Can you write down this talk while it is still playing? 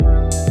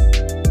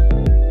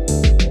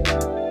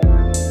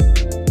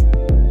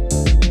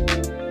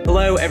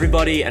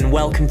everybody, and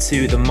welcome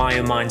to the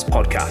Myo Minds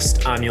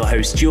podcast. I'm your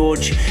host,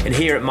 George, and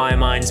here at Myo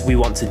Minds, we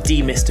want to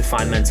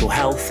demystify mental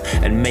health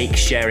and make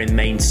sharing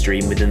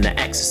mainstream within the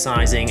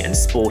exercising and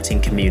sporting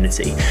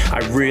community. I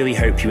really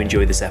hope you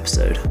enjoy this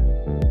episode.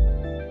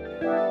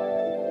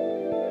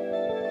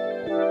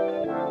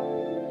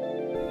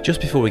 Just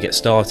before we get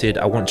started,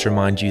 I want to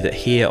remind you that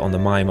here on the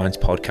Myo Minds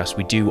podcast,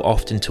 we do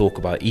often talk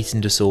about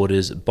eating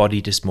disorders,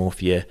 body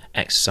dysmorphia,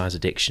 exercise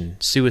addiction,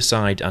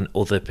 suicide, and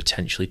other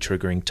potentially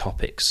triggering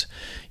topics.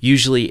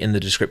 Usually in the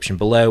description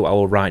below, I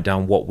will write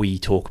down what we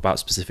talk about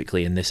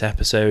specifically in this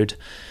episode.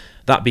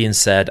 That being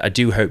said, I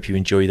do hope you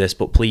enjoy this,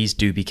 but please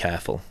do be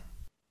careful.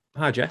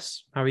 Hi,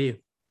 Jess. How are you?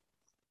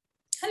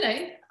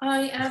 Hello.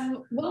 I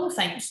am well,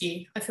 thank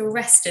you. I feel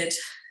rested.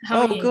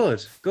 How are you?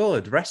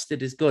 Good.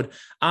 Rested is good.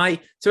 To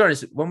be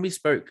honest, when we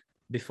spoke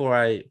before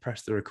I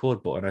pressed the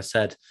record button, I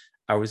said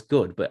I was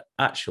good, but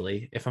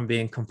actually, if I'm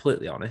being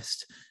completely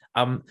honest,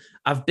 I'm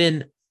not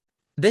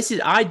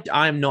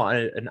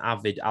an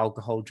avid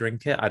alcohol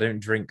drinker. I don't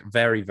drink.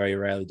 Very, very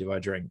rarely do I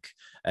drink.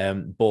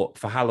 But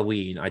for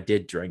Halloween, I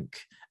did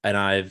drink, and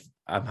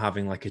I'm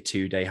having like a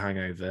 2-day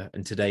hangover,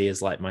 and today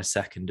is like my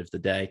second of the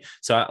day.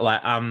 So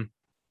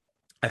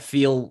I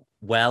feel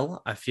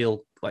well. I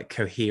feel like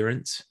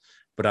coherent.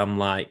 But I'm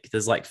like,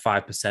 there's like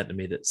 5% of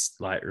me that's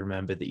like,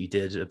 remember that you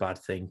did a bad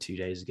thing 2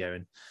 days ago,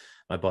 and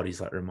my body's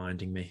like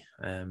reminding me.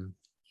 But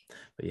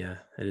yeah,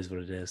 it is what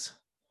it is.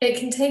 It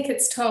can take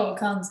its toll,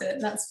 can't it?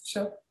 That's for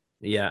sure.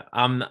 Yeah,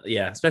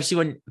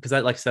 especially because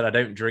like I said, I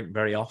don't drink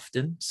very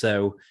often,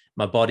 so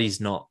my body's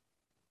not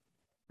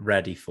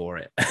ready for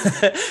it,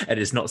 and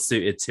it's not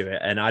suited to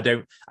it, and I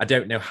don't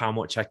know how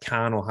much I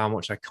can or how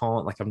much I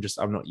can't. Like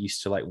I'm not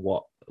used to like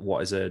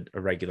what is a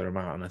regular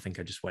amount, and I think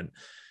I just went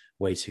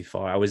way too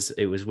far.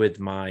 It was with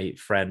my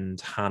friend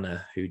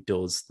Hannah, who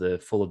does the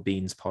Full of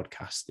Beans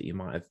podcast that you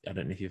might have, I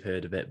don't know if you've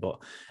heard of it, but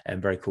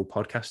very cool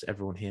podcast.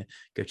 Everyone here,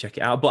 go check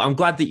it out. But I'm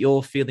glad that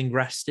you're feeling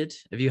rested.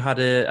 Have you had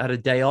a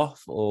day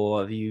off,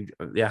 or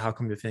how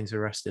come you're feeling so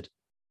rested?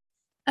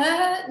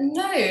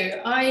 No,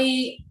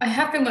 I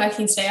have been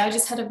working today. I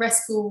just had a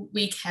restful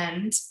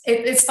weekend.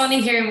 It's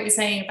funny hearing what you're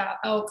saying about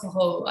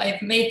alcohol.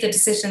 I've made the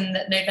decision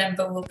that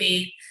November will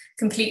be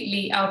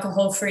completely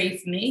alcohol free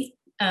for me.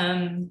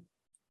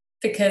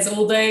 Because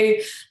although,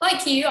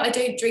 like you, I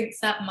don't drink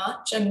that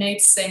much, I'm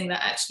noticing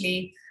that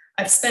actually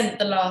I've spent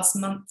the last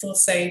month or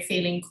so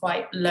feeling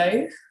quite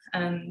low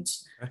and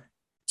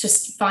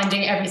just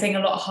finding everything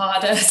a lot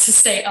harder to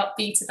stay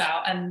upbeat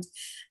about. And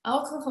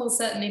alcohol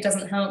certainly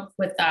doesn't help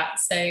with that.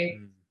 So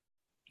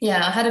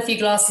yeah, I had a few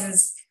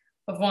glasses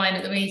of wine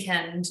at the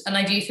weekend and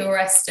I do feel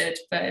rested,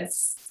 but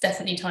it's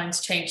definitely time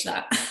to change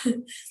that.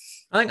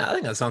 I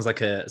think that sounds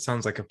like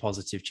a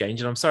positive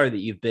change. And I'm sorry that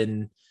you've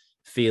been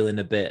feeling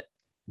a bit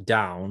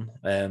down,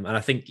 and I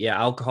think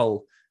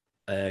alcohol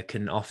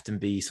can often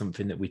be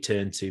something that we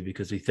turn to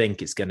because we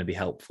think it's going to be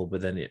helpful,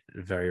 but then it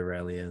very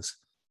rarely is.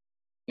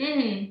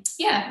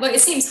 Yeah, well,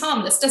 it seems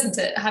harmless, doesn't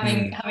it,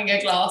 having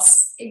a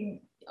glass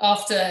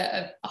after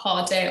a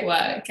hard day at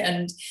work?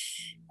 And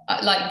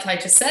like I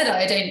just said,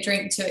 I don't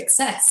drink to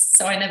excess,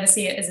 so I never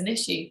see it as an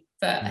issue.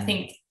 But I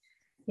think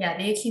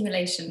the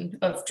accumulation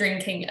of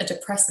drinking a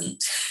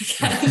depressant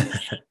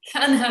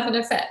can have an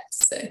effect.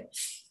 So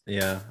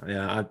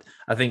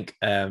I think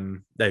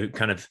they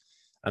kind of,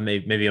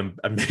 maybe I'm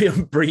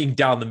bringing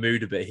down the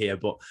mood a bit here,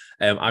 but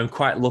I'm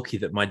quite lucky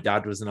that my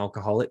dad was an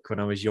alcoholic when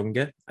I was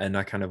younger, and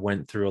I kind of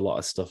went through a lot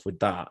of stuff with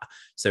that.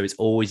 So it's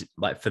always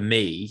like, for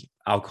me,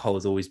 alcohol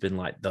has always been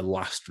like the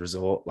last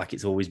resort. Like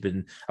it's always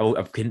been,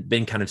 I've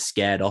been kind of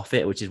scared off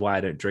it, which is why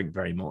I don't drink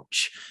very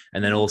much.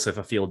 And then also if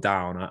I feel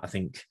down, I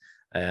think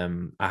I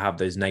have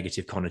those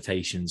negative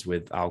connotations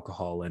with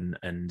alcohol,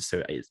 and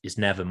so it's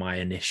never my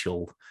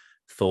initial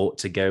thought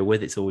to go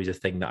with. It's always a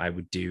thing that I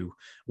would do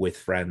with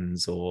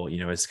friends, or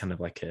as kind of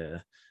like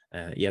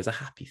as a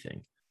happy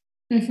thing.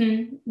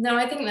 No,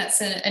 I think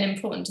that's an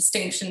important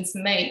distinction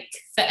to make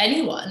for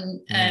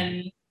anyone,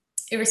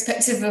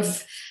 irrespective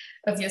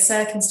of your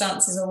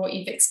circumstances or what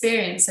you've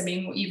experienced. I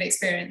mean, what you've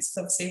experienced is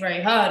obviously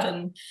very hard,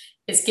 and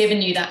it's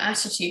given you that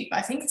attitude, but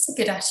I think it's a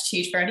good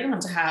attitude for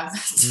anyone to have,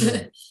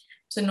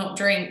 to not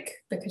drink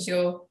because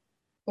you're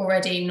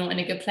already not in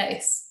a good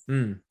place.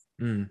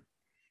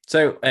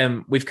 So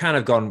we've kind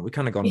of gone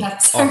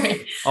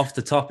off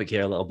the topic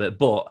here a little bit,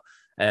 but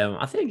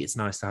I think it's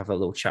nice to have a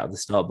little chat at the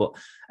start. But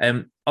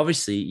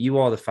obviously you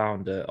are the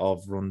founder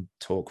of Run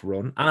Talk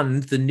Run,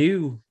 and the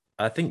new,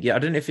 I think, I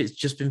don't know if it's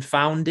just been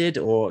founded,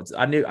 or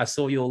I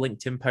saw your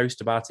LinkedIn post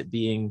about it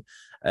being,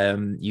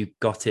 you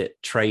got it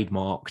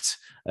trademarked,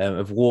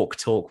 of Walk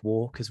Talk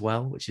Walk as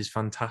well, which is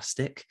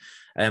fantastic.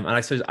 And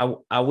I suppose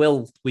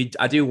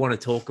I do want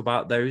to talk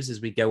about those as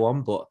we go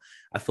on, but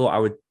I thought I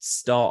would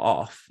start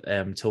off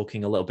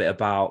talking a little bit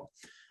about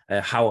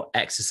how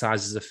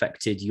exercise has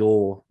affected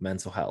your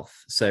mental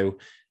health. So,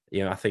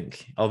 I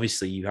think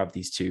obviously you have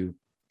these two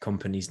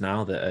companies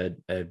now that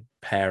are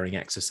pairing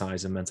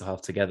exercise and mental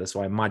health together.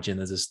 So I imagine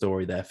there's a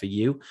story there for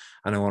you,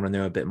 and I want to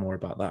know a bit more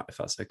about that, if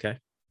that's okay.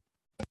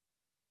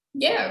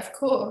 Yeah, of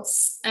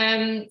course.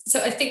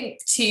 So I think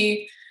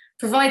to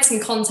provide some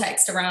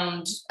context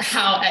around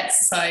how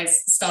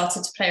exercise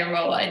started to play a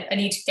role, I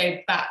need to go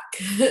back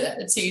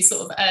to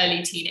sort of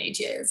early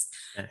teenage years,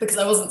 because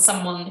I wasn't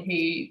someone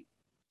who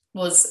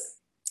was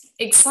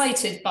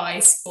excited by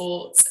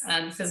sports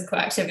and physical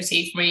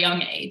activity from a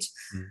young age.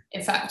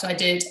 In fact, I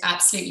did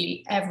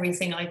absolutely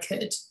everything I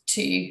could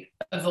to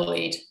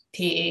avoid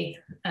PE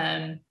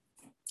and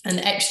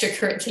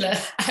extracurricular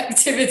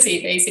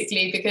activity,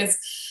 basically, because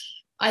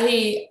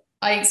I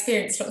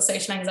experienced a lot of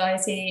social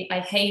anxiety. I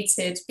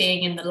hated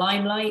being in the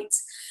limelight.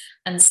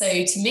 And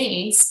so to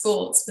me,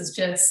 sports was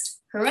just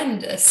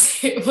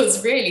horrendous. It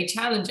was really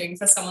challenging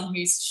for someone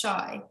who's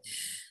shy.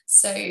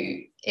 So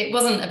it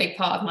wasn't a big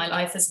part of my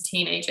life as a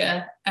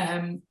teenager.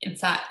 In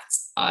fact,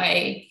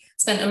 I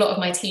spent a lot of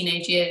my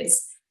teenage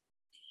years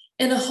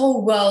in a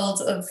whole world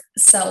of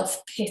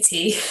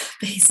self-pity.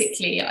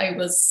 Basically, I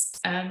was,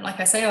 like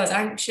I say, I was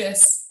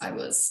anxious, I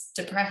was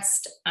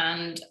depressed,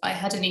 and I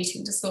had an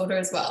eating disorder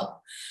as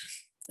well.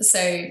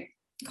 So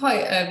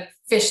quite a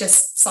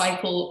vicious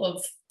cycle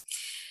of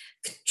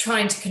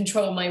trying to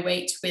control my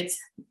weight with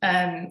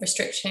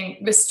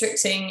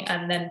restricting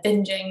and then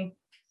binging.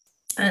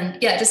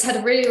 And yeah, just had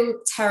a real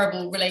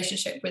terrible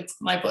relationship with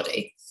my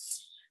body.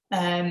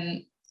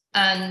 And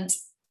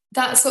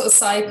that sort of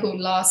cycle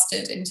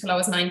lasted until I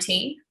was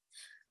 19,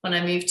 when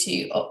I moved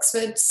to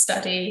Oxford to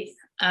study.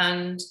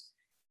 And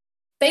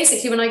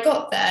basically when I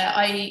got there,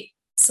 I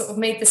sort of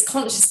made this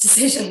conscious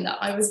decision that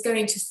I was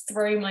going to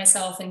throw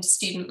myself into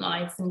student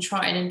life and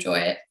try and enjoy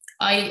it.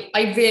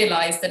 I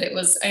realized that it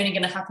was only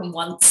going to happen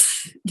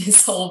once,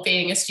 this whole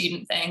being a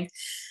student thing.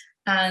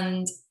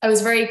 And I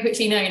was very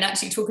quickly known,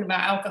 actually talking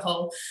about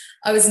alcohol,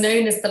 I was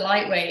known as the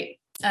lightweight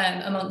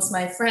amongst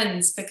my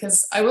friends,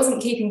 because I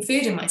wasn't keeping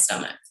food in my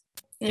stomach.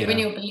 You know, when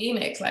you're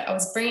bulimic, like I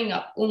was bringing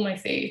up all my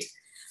food.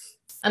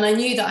 And I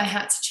knew that I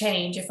had to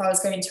change if I was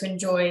going to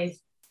enjoy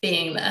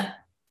being there.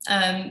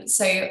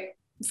 So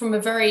from a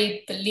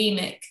very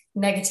bulimic,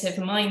 negative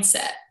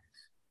mindset,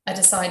 I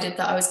decided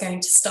that I was going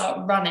to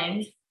start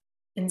running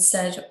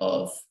instead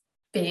of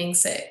being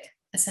sick,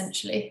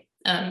 essentially.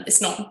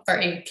 It's not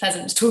very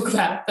pleasant to talk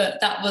about, but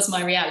that was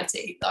my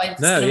reality. I was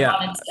going to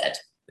run instead.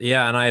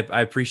 Yeah, and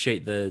I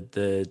appreciate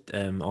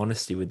the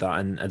honesty with that,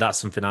 and that's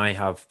something I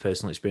have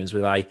personal experience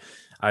with.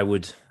 I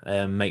would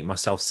make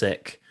myself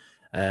sick,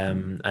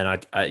 and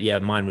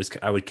mine was,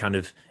 I would kind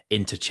of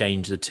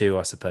interchange the two,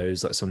 I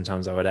suppose. Like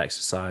sometimes I would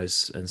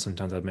exercise, and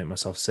sometimes I'd make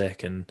myself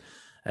sick, and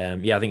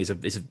I think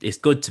it's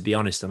good to be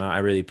honest, and I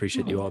really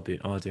appreciate you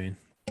are doing.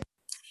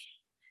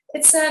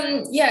 It's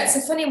it's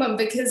a funny one,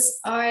 because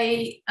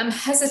I am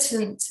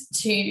hesitant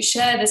to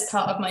share this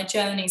part of my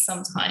journey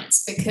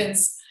sometimes,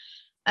 because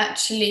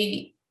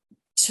actually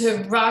to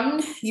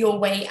run your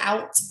way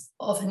out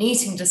of an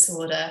eating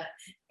disorder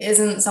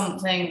isn't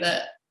something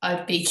that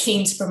I'd be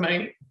keen to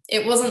promote.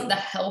 It wasn't the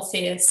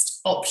healthiest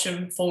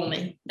option for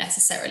me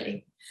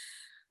necessarily,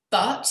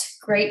 but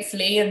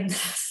gratefully, and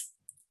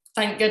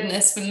thank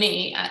goodness for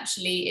me,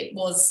 actually it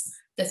was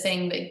the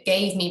thing that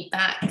gave me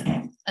back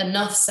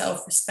enough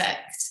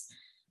self-respect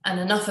and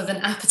enough of an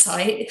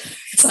appetite,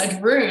 because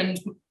I'd ruined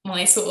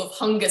my sort of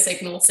hunger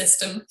signal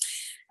system,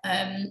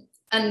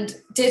 and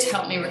did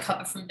help me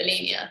recover from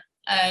bulimia.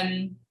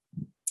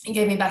 It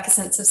gave me back a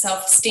sense of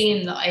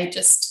self-esteem that I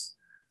just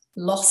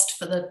lost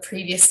for the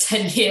previous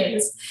 10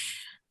 years.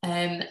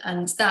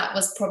 And that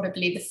was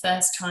probably the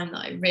first time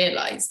that I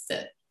realized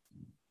that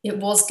it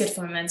was good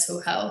for my mental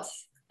health,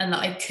 and that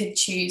I could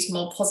choose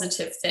more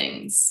positive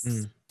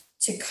things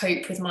to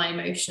cope with my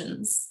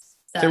emotions.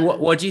 So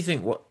what do you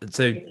think? What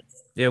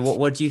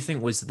do you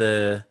think was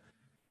the,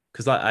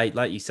 because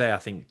like you say, I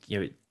think,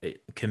 it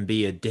can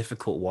be a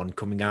difficult one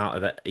coming out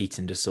of an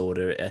eating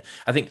disorder.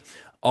 I think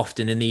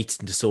often in the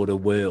eating disorder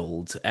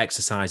world,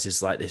 exercise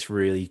is like this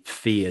really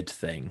feared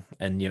thing.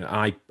 And,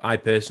 I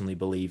personally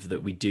believe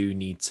that we do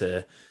need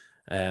to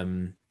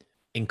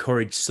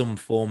encourage some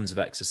forms of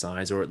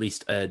exercise, or at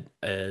least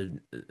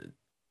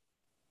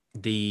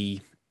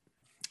the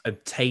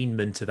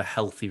attainment of a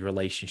healthy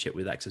relationship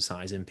with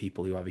exercise in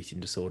people who have eating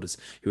disorders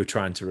who are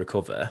trying to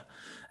recover.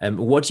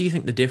 What do you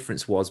think the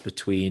difference was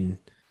between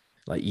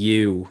like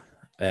your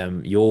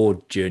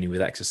journey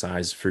with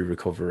exercise through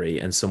recovery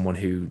and someone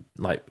who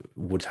like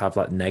would have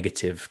like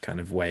negative kind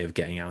of way of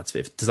getting out of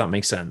it? Does that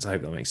make sense? I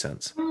hope that makes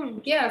sense.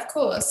 Yeah, of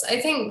course. I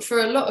think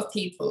for a lot of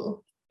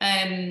people,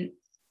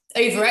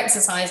 over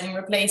exercising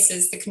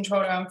replaces the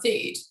control around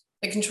food.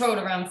 The control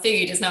around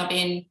food is now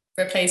being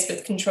replaced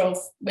with control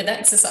with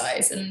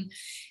exercise, and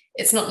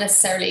it's not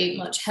necessarily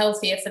much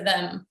healthier for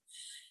them.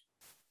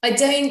 I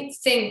don't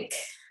think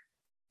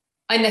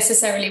I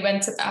necessarily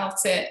went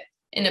about it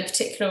in a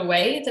particular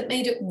way that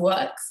made it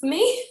work for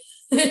me,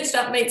 if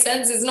that makes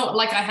sense. It's not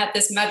like I had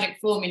this magic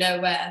formula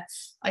where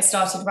I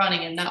started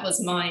running and that was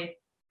my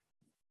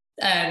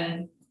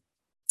I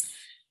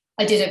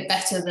did it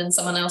better than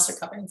someone else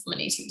recovering from an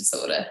eating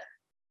disorder.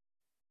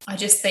 I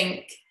just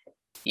think,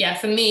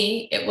 for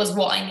me, it was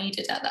what I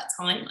needed at that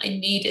time. I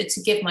needed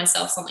to give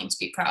myself something to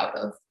be proud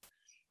of.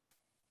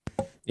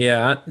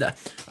 Yeah,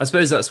 I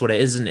suppose that's what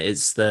it is, isn't it?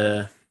 It's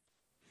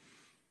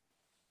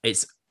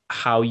it's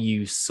how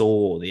you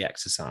saw the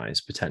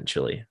exercise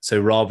potentially. So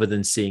rather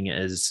than seeing it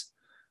as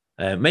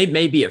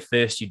maybe at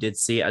first you did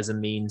see it as a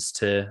means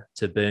to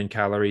burn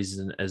calories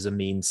and as a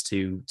means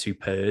to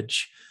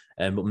purge,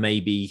 but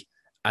maybe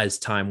as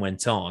time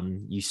went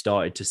on, you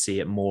started to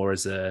see it more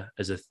as a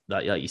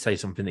like you say,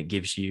 something that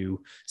gives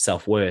you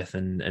self-worth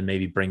and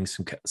maybe brings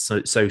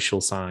some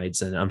social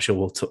sides. And I'm sure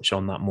we'll touch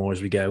on that more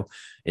as we go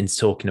into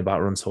talking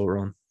about Run Talk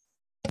Run.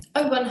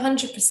 Oh,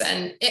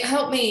 100%. It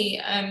helped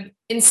me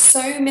in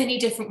so many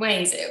different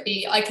ways.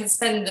 I could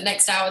spend the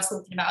next hour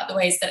talking about the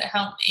ways that it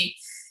helped me.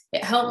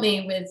 It helped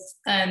me with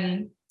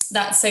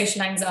that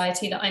social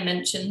anxiety that I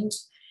mentioned.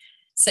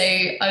 So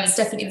I was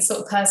definitely the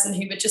sort of person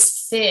who would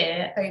just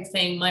fear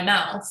opening my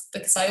mouth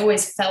because I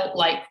always felt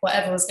like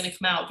whatever was going to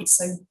come out would be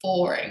so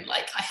boring.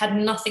 Like I had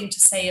nothing to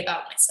say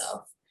about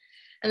myself.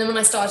 And then when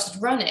I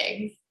started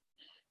running,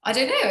 I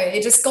don't know,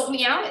 it just got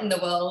me out in the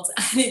world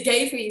and it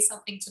gave me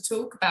something to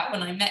talk about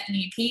when I met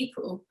new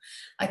people.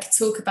 I could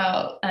talk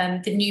about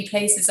the new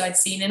places I'd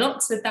seen in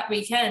Oxford that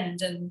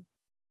weekend and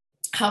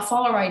how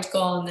far I'd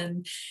gone,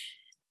 and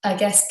I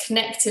guess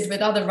connected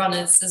with other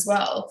runners as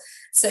well.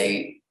 So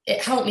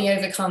it helped me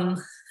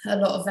overcome a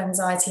lot of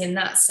anxiety in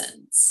that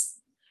sense.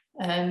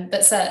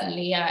 But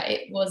certainly, yeah,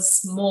 it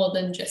was more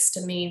than just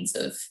a means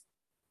of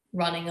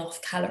running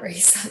off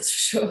calories, that's for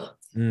sure.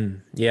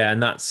 Yeah,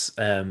 and that's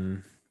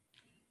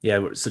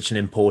such an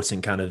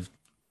important kind of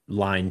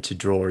line to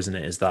draw, isn't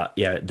it? Is that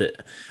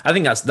I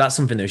think that's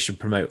something that we should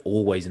promote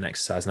always in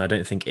exercise, and I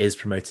don't think is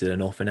promoted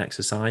enough in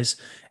exercise,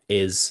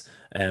 is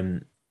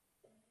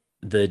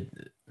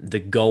the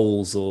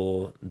goals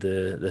or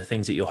the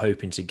things that you're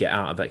hoping to get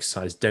out of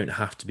exercise don't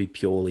have to be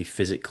purely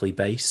physically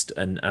based,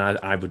 and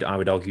I would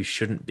argue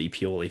shouldn't be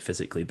purely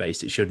physically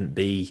based. It shouldn't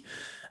be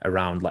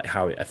around like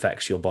how it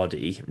affects your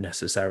body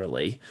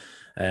necessarily.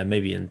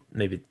 Maybe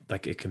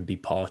like it can be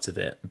part of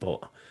it,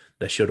 but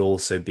there should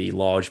also be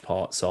large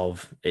parts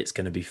of it's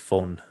going to be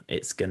fun.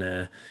 It's going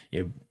to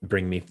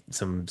bring me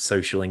some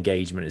social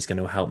engagement. It's going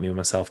to help me with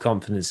my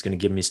self-confidence. It's going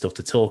to give me stuff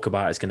to talk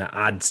about. It's going to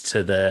add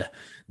to the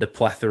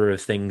plethora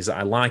of things that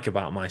I like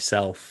about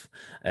myself.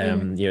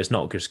 It's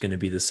not just going to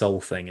be the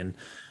sole thing.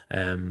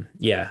 And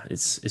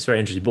it's very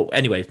interesting. But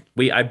anyway,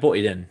 I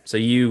butted in. So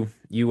you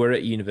were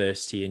at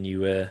university and you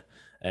were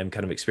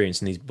kind of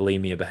experiencing these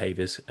bulimia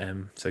behaviors.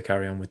 So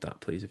carry on with that,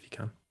 please, if you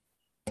can.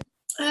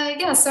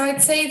 So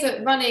I'd say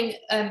that running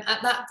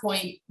at that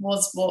point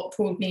was what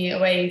pulled me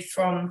away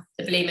from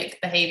the bulimic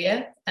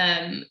behaviour,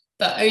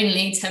 but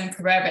only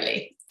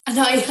temporarily. And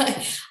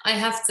I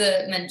have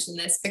to mention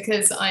this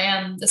because I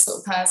am the sort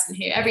of person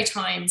who every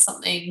time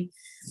something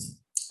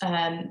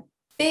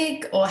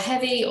big or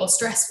heavy or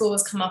stressful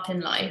has come up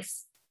in life,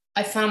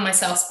 I found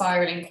myself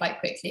spiralling quite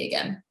quickly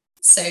again.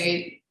 So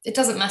it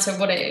doesn't matter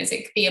what it is.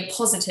 It could be a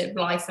positive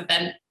life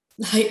event,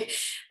 like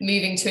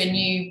moving to a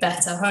new,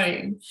 better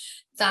home.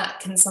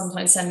 That can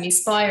sometimes send me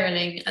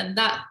spiraling, and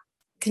that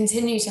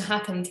continued to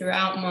happen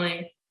throughout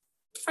my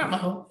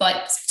whole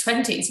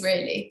 20s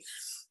really.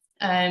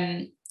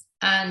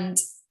 And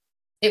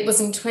it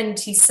was in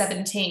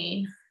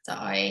 2017 that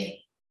I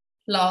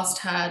last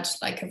had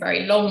like a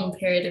very long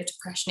period of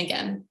depression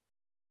again.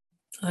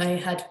 I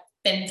had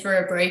been through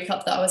a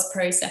breakup that I was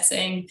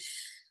processing,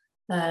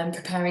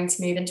 preparing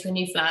to move into a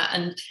new flat,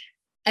 and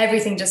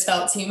everything just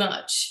felt too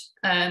much.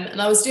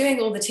 And I was doing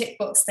all the tick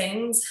box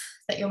things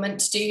that you're meant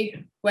to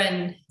do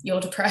when you're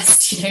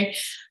depressed. I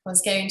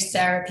was going to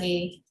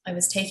therapy, I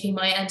was taking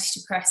my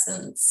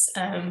antidepressants,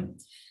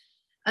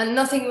 and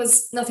nothing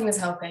was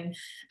helping.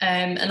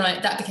 And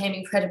that became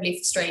incredibly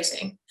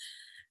frustrating.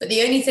 But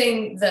the only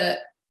thing that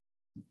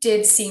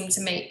did seem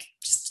to make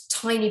just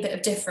a tiny bit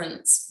of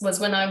difference was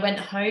when I went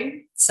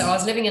home. So I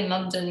was living in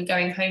London,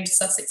 going home to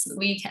Sussex at the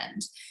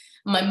weekend.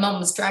 My mum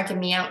was dragging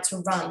me out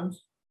to run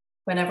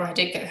whenever I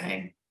did go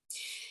home.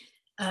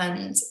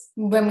 And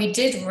when we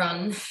did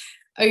run,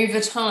 over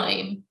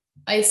time,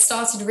 I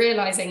started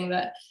realizing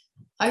that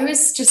I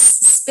was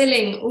just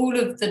spilling all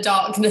of the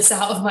darkness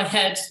out of my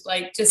head,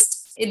 like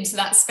just into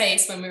that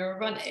space when we were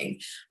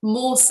running,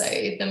 more so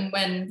than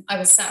when I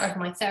was sat with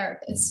my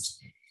therapist.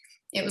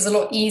 It was a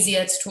lot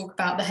easier to talk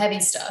about the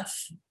heavy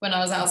stuff when I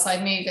was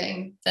outside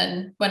moving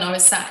than when I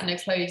was sat in a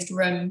closed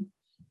room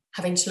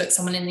having to look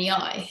someone in the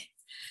eye.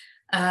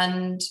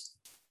 And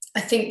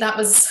I think that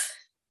was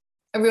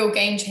a real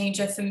game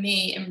changer for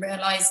me in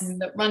realizing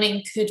that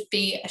running could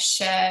be a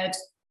shared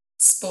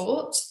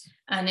sport,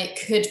 and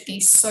it could be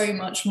so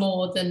much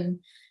more than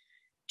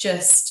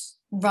just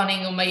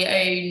running on my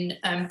own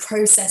and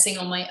processing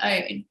on my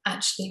own.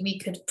 Actually, we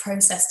could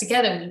process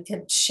together, we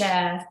could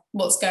share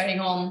what's going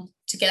on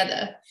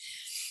together.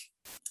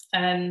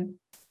 And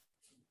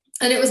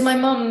it was my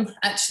mum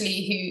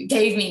actually who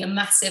gave me a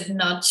massive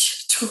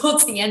nudge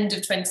towards the end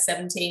of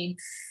 2017,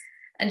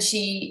 and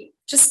she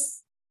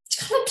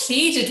kind of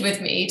pleaded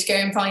with me to go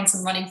and find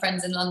some running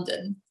friends in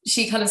London.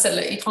 She kind of said,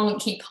 look, you can't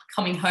keep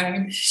coming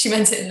home. She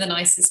meant it in the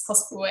nicest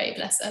possible way,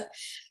 bless her.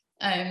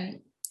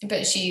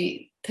 But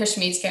she pushed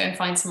me to go and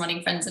find some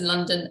running friends in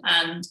London.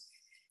 And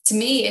to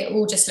me, it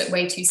all just looked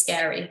way too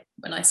scary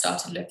when I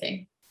started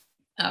looking.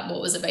 at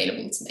what was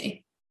available to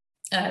me.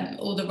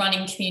 All the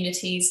running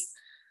communities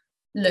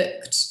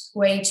looked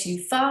way too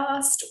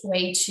fast,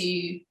 way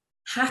too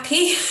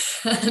happy,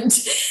 and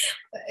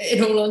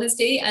in all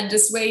honesty, and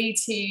just way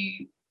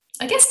too,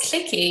 I guess,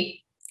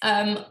 clicky.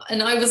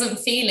 And I wasn't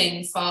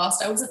feeling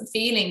fast. I wasn't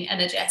feeling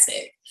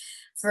energetic.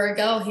 For a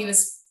girl who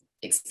was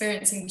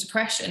experiencing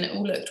depression, it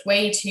all looked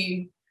way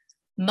too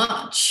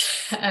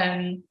much.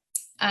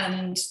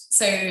 And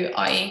so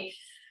I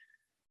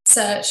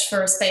searched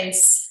for a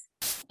space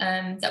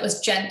that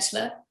was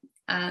gentler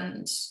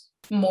and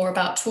more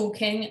about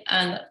talking.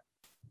 And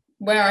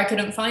where I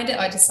couldn't find it,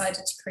 I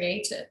decided to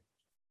create it.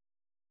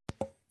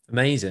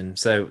 Amazing.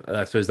 So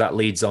I suppose that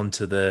leads on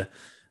to the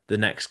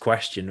next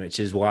question,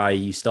 which is why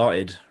you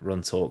started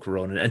Run Talk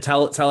Run, and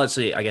tell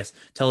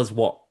us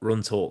what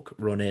Run Talk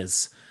Run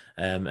is.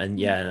 And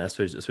I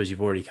suppose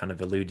you've already kind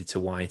of alluded to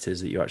why it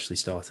is that you actually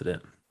started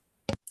it.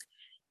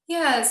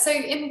 Yeah. So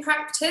in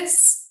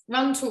practice,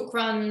 Run Talk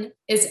Run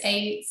is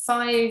a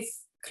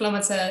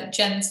 5-kilometer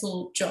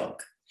gentle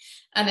jog,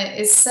 and it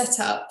is set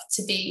up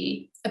to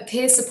be a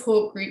peer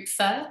support group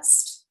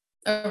first,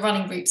 a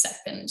running group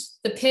second.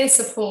 The peer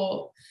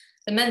support,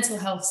 the mental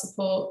health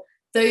support,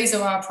 those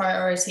are our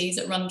priorities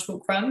at Run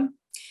Talk Run.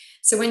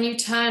 So when you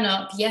turn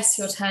up, yes,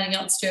 you're turning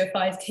up to do a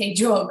 5K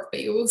jog,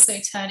 but you're also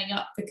turning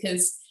up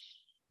because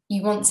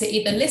you want to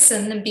either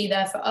listen and be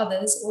there for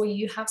others, or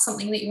you have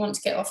something that you want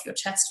to get off your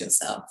chest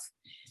yourself.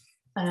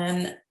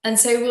 And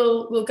so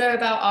we'll go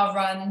about our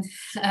run,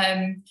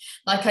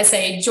 like I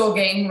say,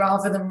 jogging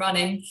rather than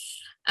running.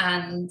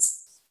 And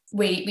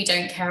we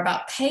don't care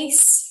about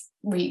pace.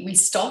 We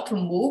stop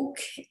and walk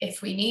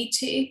if we need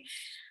to.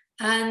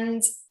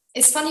 And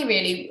it's funny,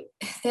 really,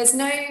 there's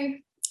no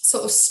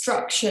sort of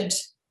structured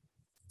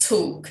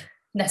talk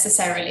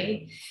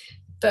necessarily,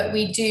 but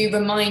we do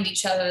remind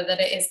each other that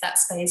it is that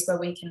space where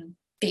we can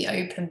be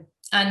open,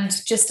 and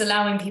just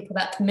allowing people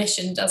that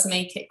permission does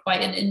make it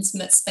quite an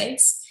intimate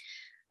space.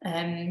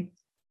 And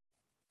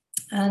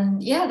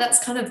yeah,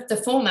 that's kind of the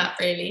format,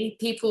 really.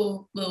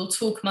 People will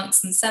talk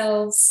amongst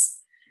themselves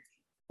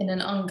in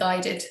an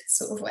unguided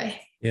sort of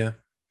way. Yeah,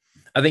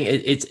 I think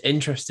it's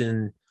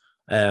interesting.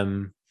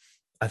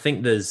 I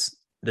think there's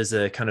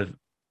a kind of,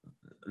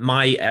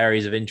 my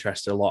areas of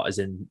interest a lot is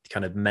in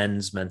kind of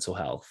men's mental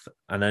health,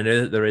 and I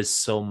know that there is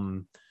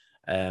some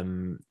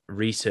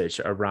research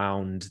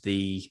around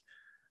the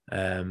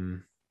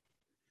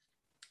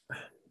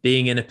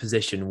being in a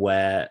position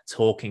where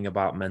talking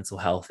about mental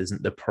health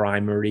isn't the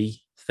primary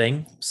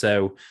thing.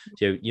 So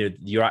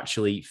you're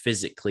actually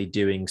physically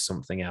doing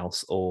something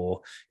else,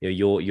 or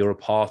you're a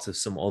part of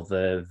some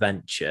other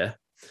venture.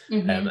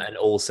 Mm-hmm. And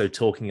also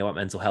talking about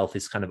mental health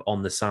is kind of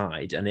on the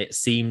side, and it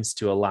seems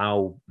to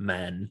allow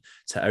men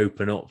to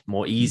open up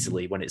more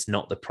easily when it's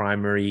not the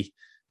primary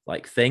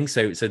thing.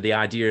 So the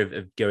idea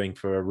of going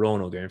for a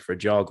run or going for a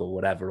jog or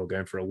whatever, or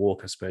going for a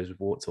walk, I suppose, with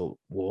Walk Talk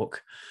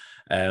Walk,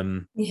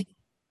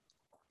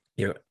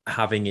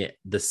 having it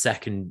the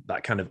second,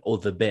 that kind of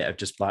other bit of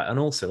just and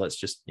also let's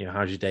just,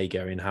 how's your day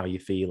going? How are you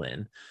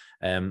feeling?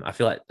 I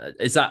feel like,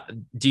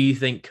 do you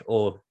think,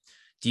 or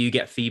do you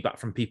get feedback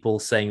from people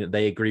saying that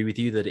they agree with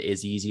you that it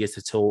is easier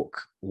to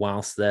talk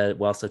whilst they're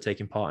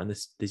taking part in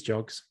these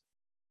jogs?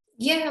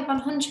 Yeah,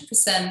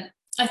 100%.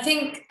 I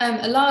think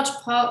a large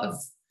part of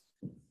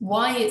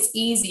why it's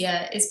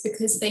easier is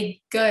because they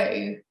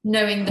go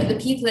knowing that the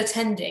people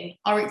attending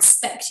are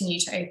expecting you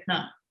to open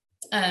up.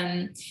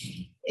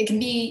 It can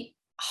be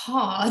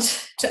hard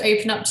to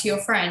open up to your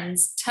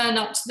friends, turn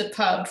up to the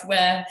pub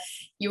where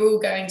you're all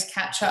going to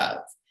catch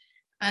up,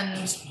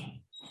 and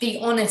be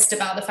honest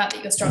about the fact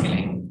that you're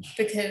struggling,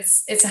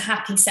 because it's a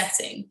happy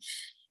setting.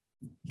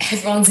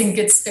 Everyone's in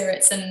good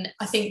spirits. And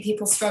I think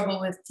people struggle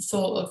with the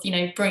thought of,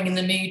 bringing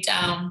the mood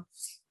down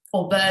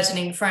or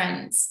burdening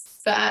friends.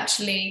 But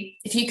actually,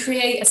 if you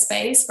create a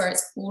space where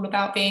it's all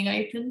about being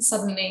open,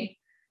 suddenly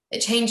it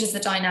changes the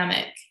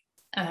dynamic.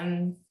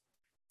 And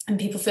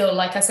people feel,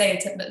 like I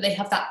say, that they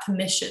have that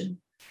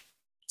permission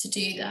to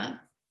do that.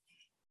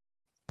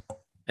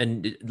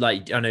 And I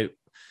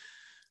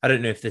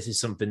don't know if this is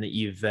something that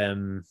you've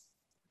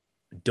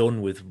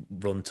done with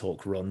Run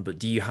Talk Run, but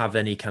do you have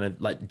any kind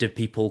of do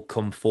people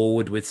come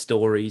forward with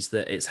stories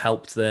that it's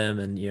helped them?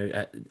 And,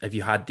 have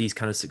you had these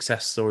kind of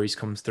success stories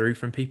come through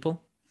from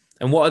people?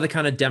 And what are the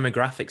kind of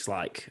demographics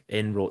like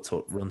in Run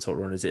Talk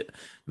Run? Is it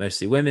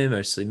mostly women,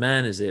 mostly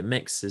men? Is it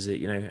mixed? Is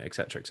it, et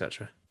cetera, et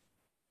cetera?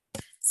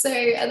 So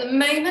at the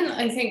moment,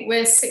 I think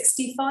we're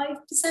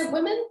 65%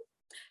 women,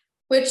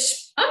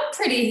 which I'm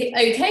pretty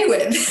okay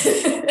with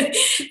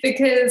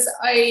because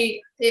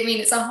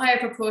it's a higher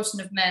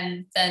proportion of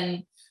men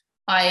than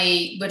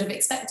I would have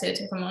expected,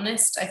 if I'm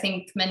honest. I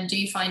think men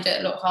do find it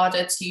a lot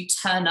harder to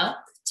turn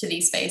up to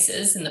these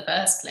spaces in the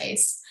first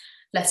place,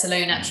 let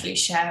alone actually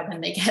share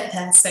when they get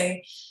there. So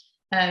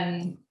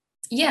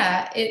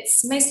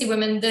it's mostly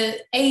women. The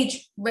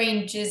age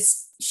range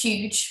is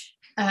huge.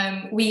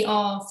 We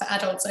are for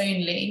adults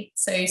only,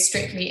 so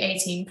strictly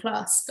 18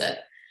 plus, but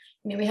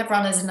we have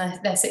runners in their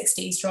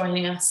 60s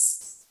joining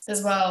us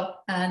as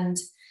well. And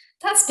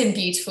that's been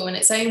beautiful in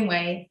its own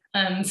way.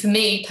 For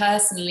me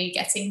personally,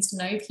 getting to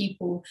know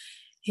people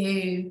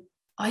who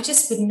I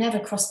just would never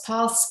cross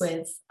paths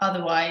with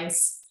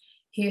otherwise,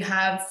 who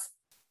have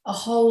a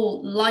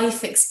whole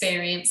life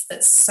experience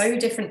that's so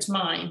different to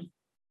mine,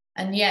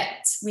 and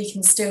yet we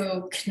can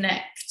still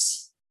connect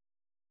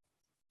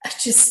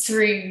just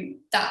through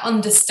that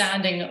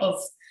understanding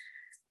of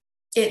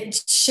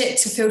it's shit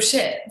to feel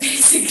shit,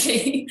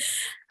 basically.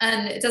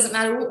 And it doesn't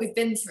matter what we've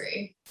been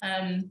through,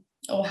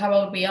 or how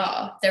old we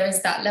are, there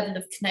is that level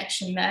of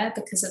connection there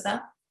because of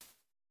that.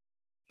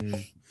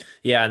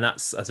 Yeah, and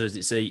that's, I suppose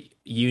it's a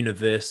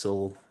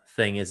universal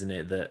thing, isn't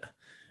it, that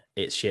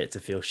it's shit to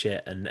feel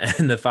shit, and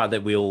the fact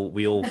that we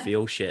all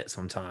feel shit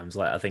sometimes.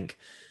 Like, I think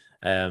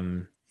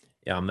I'm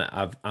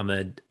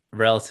a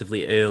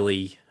relatively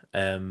early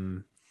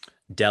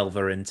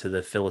delver into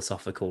the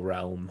philosophical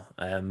realm,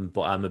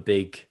 but I'm a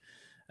big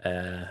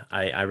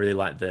I really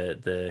like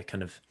the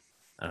kind of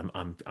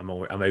I'm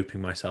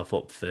opening myself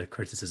up for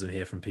criticism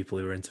here from people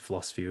who are into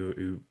philosophy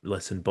who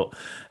listen, but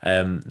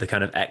the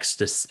kind of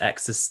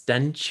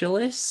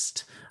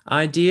existentialist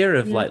idea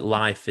of like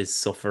life is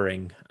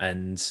suffering,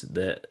 and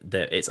that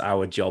it's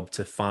our job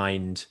to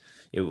find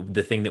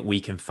the thing that we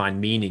can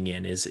find meaning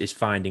in is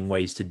finding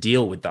ways to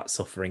deal with that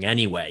suffering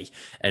anyway,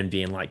 and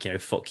being like,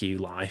 fuck you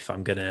life,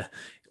 I'm gonna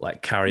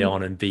like carry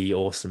on and be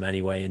awesome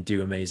anyway and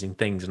do amazing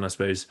things. And I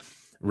suppose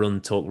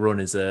Run Talk Run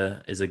is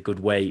a good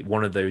way,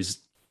 one of those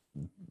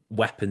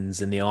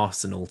weapons in the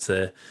arsenal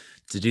to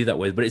do that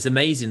with. But it's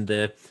amazing.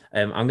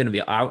 I'm going to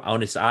be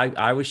honest,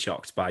 I was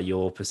shocked by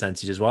your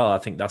percentage as well. I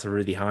think that's a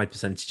really high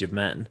percentage of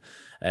men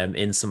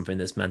in something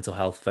that's mental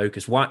health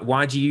focused.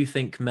 Why do you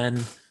think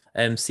men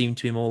seem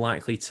to be more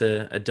likely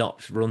to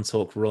adopt Run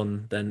Talk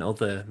Run than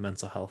other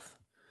mental health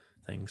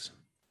things?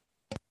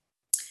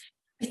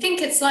 I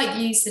think it's like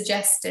you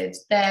suggested,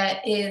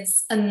 there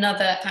is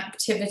another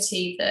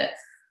activity that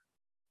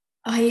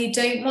I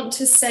don't want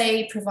to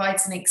say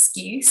provides an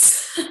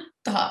excuse,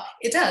 but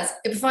it does.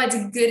 It provides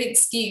a good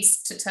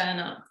excuse to turn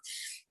up.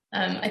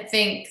 I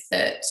think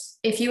that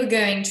if you were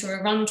going to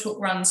a Run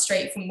Talk Run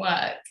straight from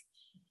work,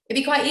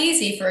 it'd be quite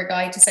easy for a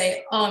guy to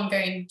say, oh, I'm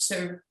going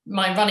to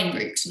my running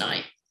group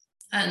tonight.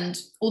 And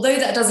although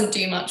that doesn't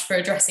do much for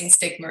addressing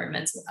stigma in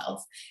mental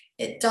health,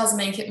 it does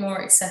make it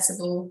more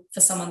accessible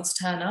for someone to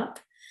turn up.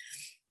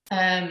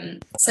 I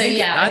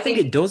think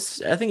it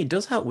does. I think it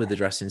does help with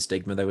addressing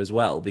stigma though as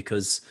well,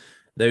 because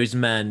those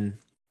men,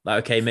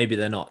 like, okay, maybe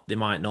they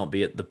might not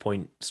be at the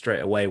point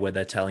straight away where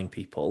they're telling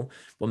people,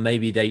 but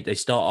maybe they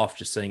start off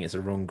just saying it's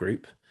a run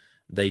group.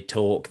 They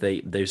talk,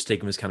 those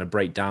stigmas kind of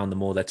break down the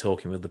more they're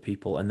talking with the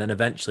people, and then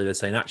eventually they're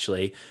saying,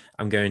 actually,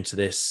 I'm going to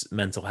this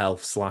mental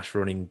health /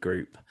 running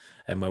group,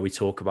 and where we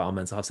talk about our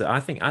mental health. So I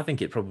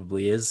think it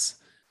probably is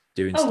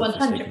doing stuff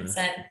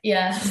 100%.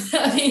 Yeah.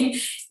 I mean,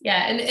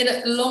 yeah, in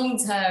a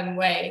long-term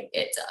way,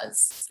 it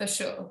does, for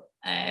sure.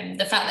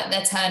 The fact that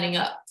they're turning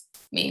up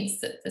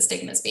means that the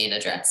stigma is being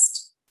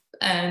addressed.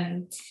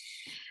 But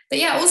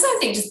yeah, also I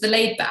think just the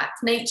laid-back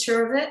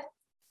nature of it.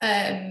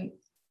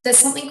 There's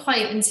something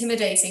quite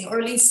intimidating, or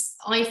at least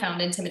I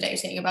found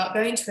intimidating, about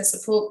going to a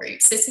support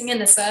group, sitting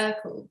in a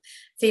circle,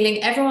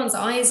 feeling everyone's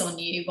eyes on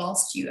you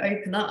whilst you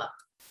open up.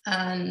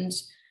 And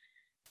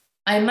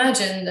I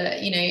imagine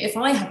that, if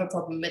I have a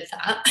problem with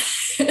that,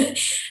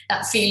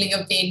 that feeling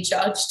of being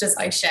judged as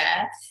I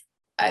share,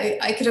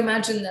 I could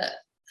imagine that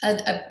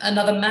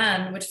another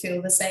man would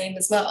feel the same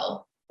as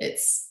well.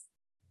 It's,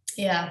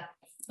 a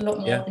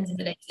lot more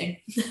intimidating.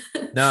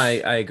 No,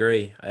 I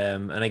agree.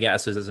 And I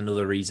guess there's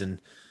another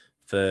reason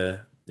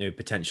for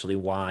potentially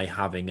why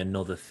having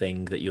another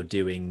thing that you're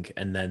doing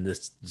and then the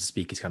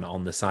speaker's kind of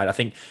on the side.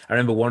 I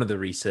remember one of the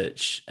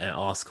research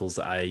articles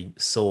that I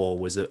saw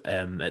was at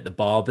the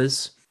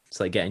barbers. It's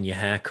like getting your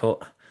hair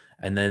cut,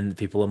 and then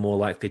people are more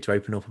likely to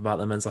open up about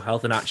their mental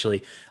health. And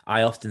actually,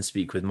 I often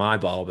speak with my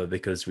barber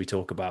because we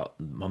talk about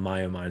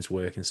my own mind's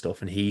work and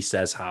stuff, and he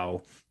says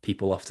how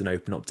people often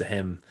open up to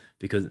him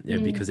because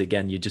because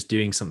again, you're just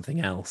doing something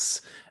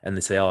else, and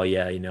they say, oh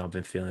yeah, I've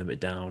been feeling a bit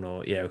down,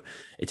 or it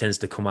tends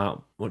to come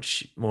out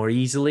much more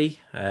easily.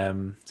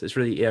 So it's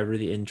really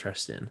really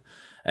interesting.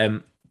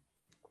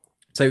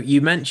 So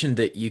you mentioned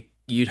that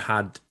you'd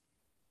had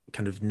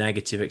kind of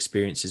negative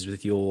experiences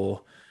with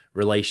your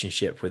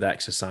relationship with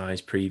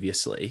exercise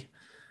previously.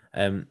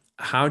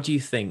 How do you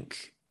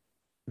think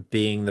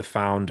being the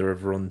founder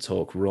of Run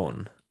Talk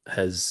Run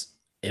has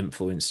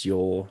influenced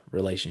your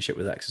relationship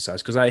with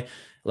exercise? Because I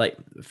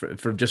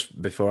for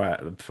just before I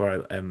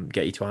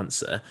get you to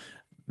answer,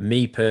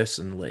 me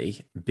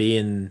personally,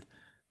 being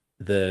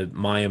the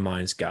Maya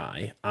Minds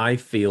guy, I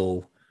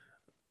feel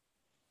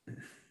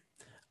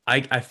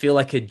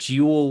like a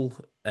dual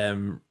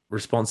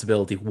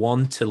responsibility.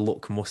 One, to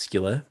look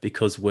muscular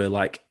because we're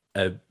like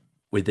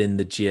within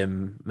the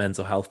gym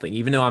mental health thing.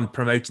 Even though I'm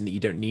promoting that you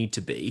don't need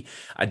to be,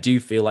 I do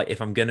feel like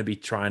if I'm going to be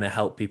trying to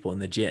help people in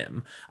the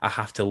gym, I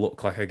have to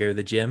look like I go to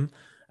the gym.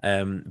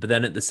 But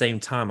then at the same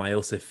time, I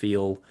also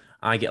feel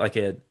I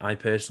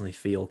personally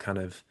feel kind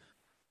of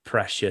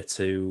pressure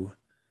to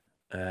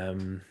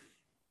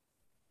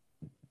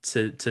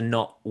to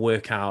not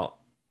work out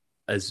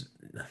as,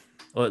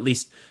 or at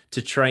least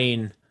to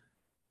train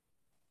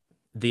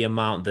the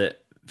amount that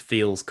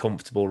feels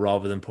comfortable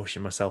rather than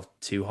pushing myself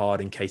too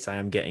hard in case I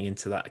am getting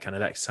into that kind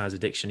of exercise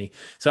addiction-y.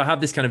 So I have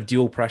this kind of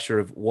dual pressure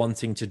of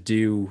wanting to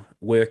do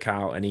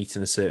workout and eat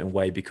in a certain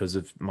way because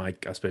of my,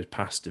 I suppose,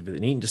 past of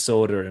an eating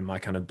disorder and my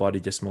kind of body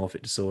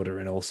dysmorphic disorder,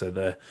 and also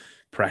the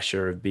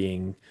pressure of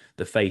being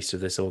the face of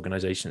this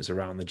organization that's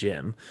around the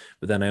gym.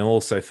 But then I'm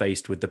also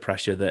faced with the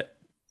pressure that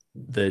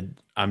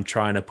I'm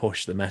trying to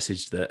push the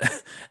message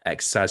that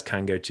exercise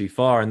can go too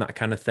far and that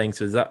kind of thing.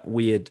 So is that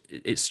weird?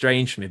 It's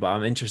strange for me, but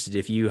I'm interested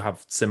if you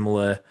have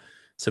similar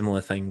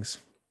things.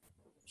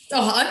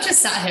 Oh, I'm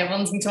just sat here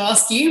wanting to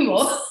ask you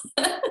more.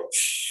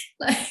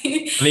 I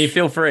mean,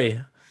 feel free.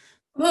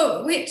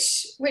 Well,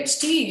 which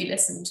do you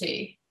listen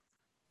to?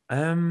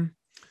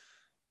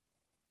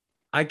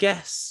 I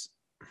guess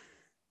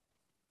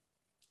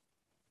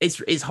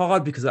it's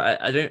hard because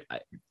they're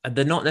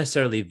not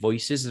necessarily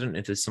voices. I don't know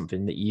if there's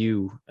something that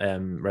you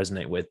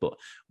resonate with, but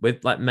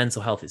with like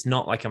mental health, it's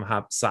not like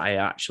I'm sat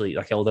here actually,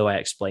 like, although I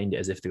explained it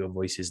as if they were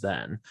voices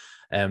then,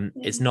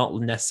 it's not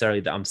necessarily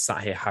that I'm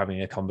sat here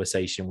having a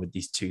conversation with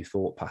these two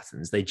thought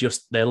patterns. They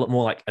look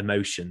more like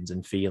emotions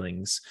and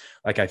feelings.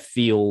 Like I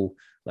feel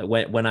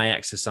like when I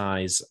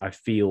exercise, I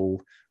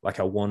feel like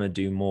I want to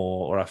do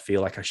more, or I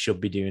feel like I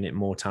should be doing it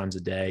more times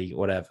a day,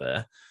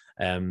 whatever.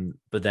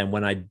 But then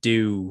when I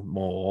do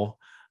more,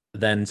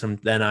 then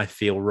I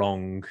feel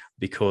wrong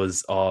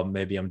because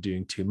maybe I'm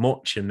doing too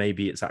much, and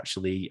maybe it's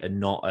actually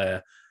not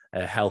a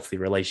healthy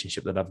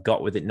relationship that I've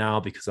got with it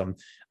now, because I'm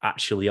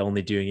actually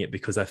only doing it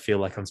because I feel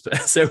like I'm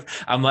so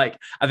I'm like,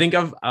 I think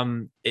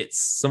it's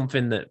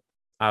something that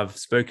I've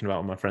spoken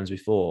about with my friends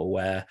before,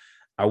 where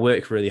I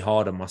work really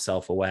hard on my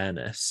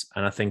self-awareness,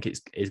 and I think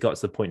it's got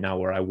to the point now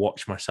where I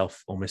watch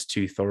myself almost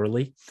too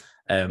thoroughly,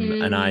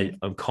 and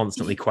I'm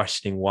constantly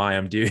questioning why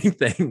I'm doing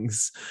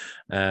things.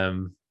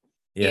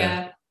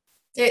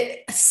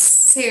 It's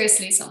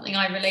seriously something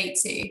I relate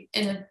to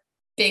in a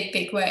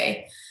big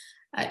way,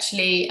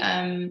 actually.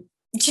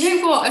 Do you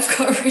know what? I've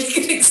got a really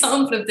good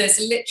example of this,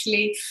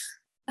 literally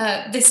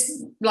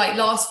this like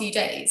last few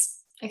days.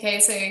 Okay,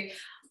 so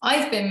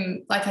I've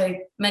been, like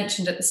I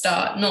mentioned at the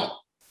start, not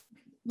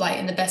like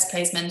in the best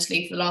place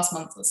mentally for the last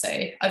month or so.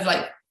 I've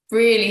like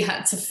really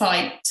had to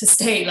fight to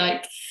stay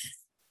like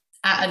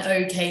at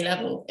an okay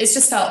level. It's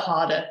just felt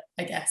harder,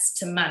 I guess,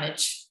 to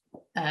manage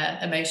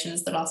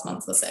emotions the last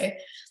month or so.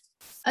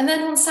 And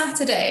then on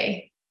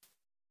Saturday,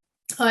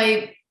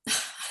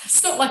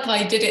 it's not like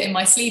I did it in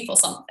my sleep or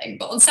something,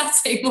 but on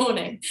Saturday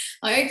morning,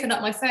 I opened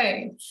up my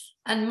phone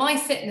and my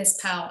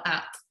MyFitnessPal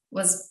app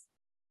was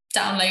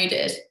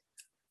downloaded.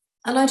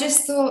 And I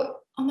just thought,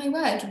 oh my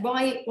word,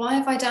 why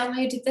have I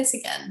downloaded this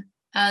again?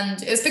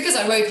 And it was because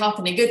I woke up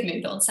in a good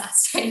mood on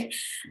Saturday.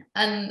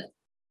 And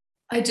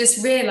I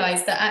just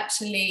realized that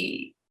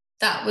actually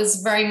that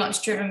was very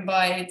much driven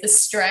by the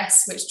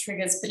stress, which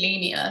triggers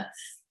bulimia,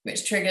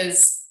 which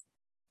triggers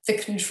the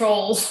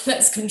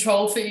let's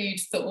control food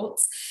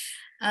thoughts.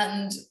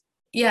 And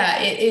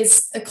yeah, it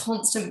is a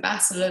constant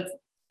battle of,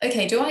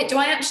 okay, do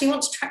I actually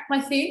want to track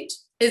my food?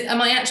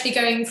 Am I actually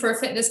going for a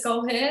fitness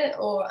goal here,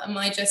 or am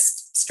I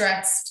just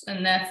stressed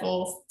and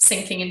therefore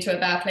sinking into a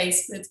bad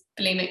place with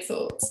bulimic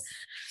thoughts?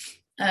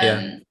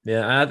 And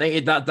I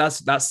think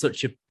that's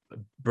such a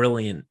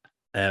brilliant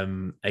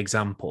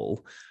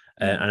example,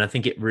 and I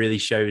think it really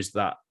shows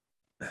that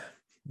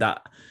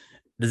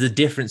there's a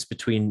difference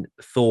between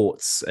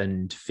thoughts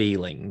and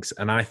feelings,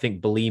 and I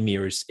think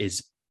bulimia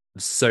is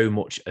so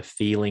much a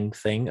feeling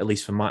thing, at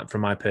least from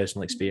my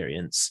personal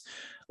experience.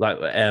 Like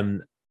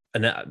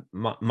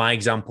my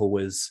example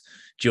was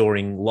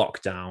during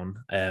lockdown.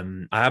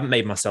 I haven't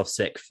made myself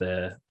sick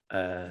for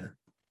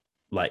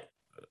like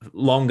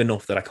long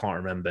enough that I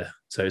can't remember,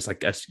 so it's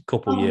like a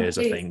couple years,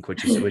 I think,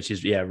 which is which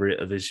is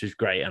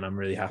great, and I'm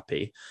really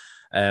happy.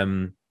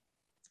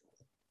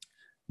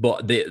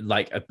 But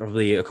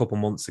probably a couple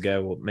months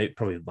ago, or maybe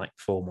probably like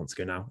 4 months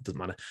ago now, it doesn't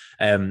matter.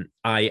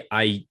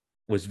 I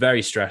was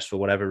very stressed for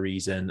whatever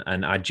reason,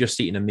 and I'd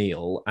just eaten a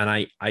meal, and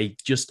I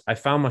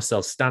found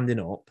myself standing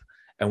up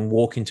and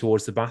walking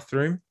towards the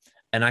bathroom,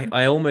 and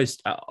I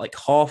almost like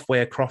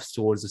halfway across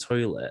towards the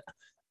toilet,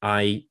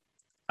 I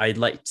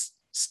like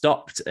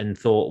stopped and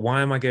thought,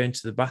 why am I going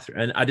to the bathroom?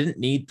 And I didn't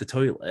need the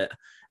toilet.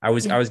 I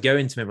was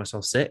going to make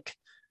myself sick,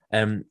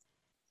 and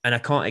I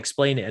can't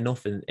explain it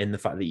enough in the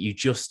fact that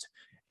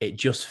it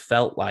just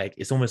felt like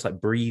it's almost like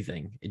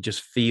breathing. It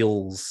just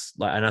feels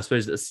like, and I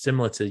suppose it's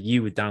similar to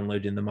you with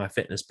downloading the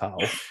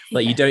MyFitnessPal.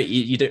 Like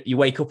you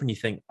wake up and you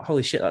think,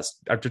 holy shit,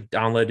 I've just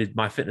downloaded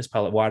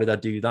MyFitnessPal. Why did I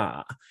do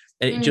that?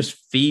 And it just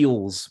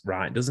feels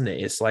right, doesn't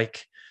it? It's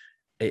like,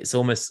 it's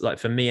almost like,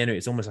 for me anyway,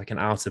 it's almost like an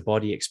out of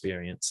body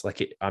experience.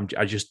 Like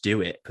I just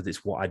do it because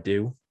it's what I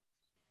do.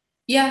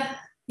 Yeah,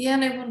 no,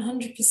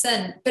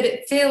 100%. But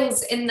it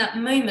feels in that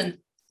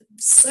moment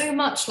so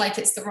much like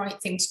it's the right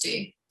thing to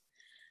do.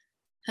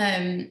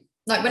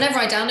 Like whenever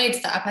I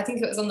downloaded that app, I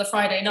think it was on the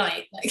Friday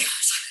night, like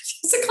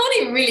So I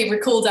can't even really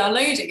recall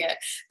downloading it,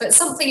 but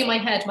something in my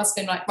head must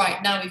have been like,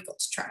 right, now we've got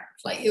to track.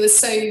 Like, it was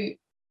so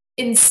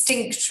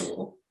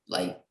instinctual,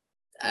 like,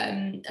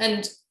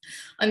 and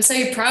I'm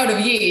so proud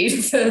of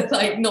you for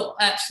like not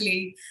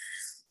actually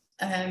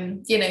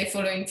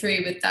following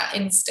through with that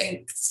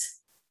instinct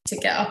to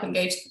get up and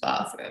go to the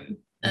bathroom,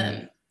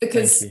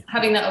 because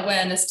having that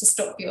awareness to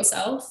stop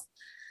yourself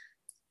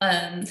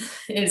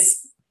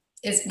is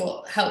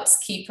what helps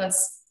keep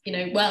us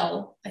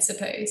well, I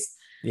suppose.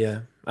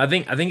 Yeah, I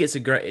think it's a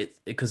great,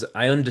 because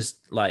I understand,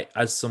 like,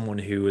 as someone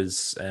who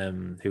has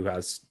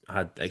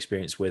had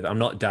experience with, I'm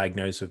not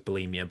diagnosed with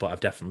bulimia, but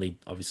I've definitely,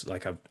 obviously,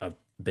 like, I've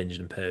binged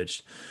and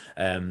purged.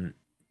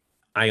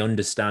 I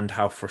understand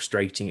how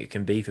frustrating it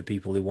can be for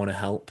people who want to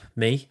help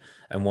me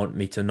and want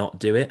me to not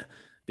do it,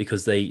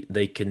 because they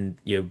can,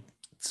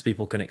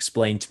 people can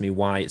explain to me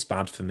why it's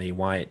bad for me,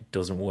 why it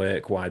doesn't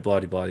work, why blah,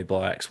 blah, blah,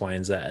 blah, X, Y,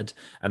 and Z.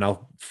 And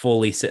I'll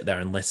fully sit there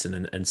and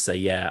listen and say,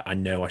 yeah, I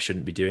know I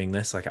shouldn't be doing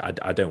this. Like,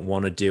 I don't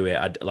want to do it.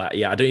 I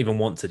don't even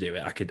want to do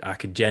it. I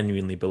could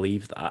genuinely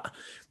believe that.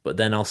 But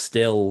then I'll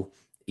still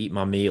eat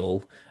my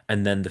meal.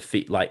 And then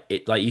like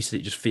you said,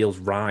 it just feels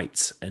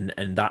right.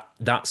 And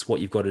that's what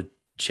you've got to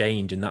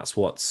change. And that's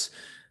what's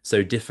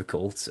so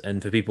difficult.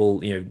 And for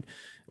people,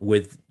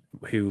 with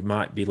who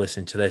might be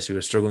listening to this who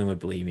are struggling with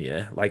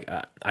bulimia, like,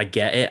 I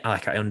get it.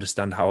 Like, I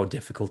understand how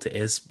difficult it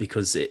is,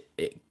 because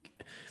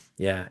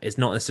it's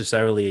not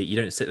necessarily, you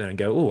don't sit there and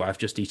go, oh, I've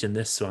just eaten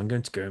this, so I'm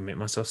going to go and make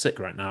myself sick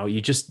right now.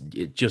 It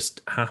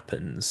just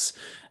happens.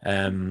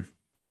 And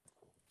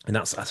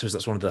I suppose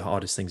that's one of the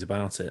hardest things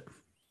about it.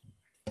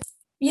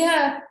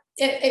 Yeah,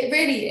 it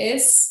really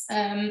is.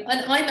 And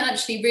I'm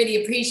actually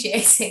really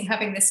appreciating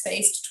having this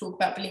space to talk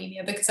about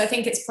bulimia, because I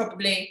think it's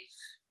probably,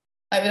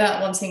 like,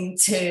 without wanting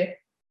to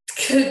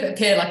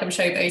appear like I'm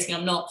showboating,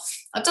 I'm not.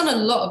 I've done a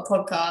lot of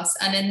podcasts,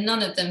 and in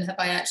none of them have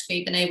I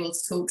actually been able to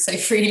talk so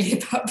freely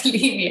about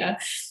bulimia.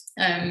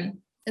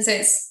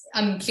 So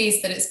I'm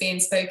pleased that it's being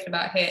spoken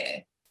about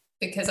here,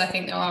 because I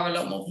think there are a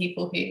lot more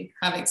people who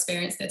have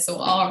experienced this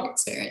or are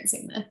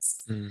experiencing this.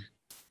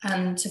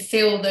 And to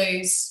feel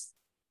those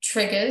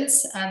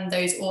triggers and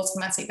those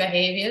automatic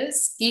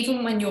behaviors,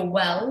 even when you're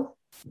well,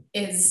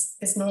 is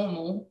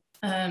normal.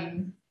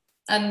 And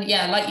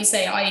yeah, like you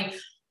say, I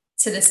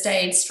to this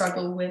day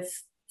struggle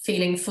with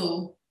feeling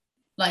full.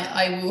 Like,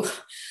 I will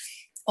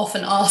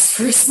often ask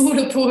for a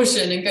smaller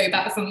portion and go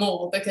back for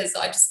more, because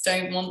I just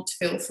don't want to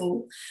feel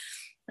full.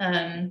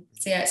 So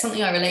yeah, it's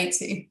something I relate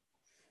to.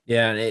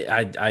 Yeah,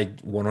 and I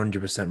 100%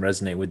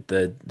 resonate with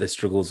the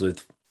struggles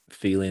with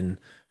feeling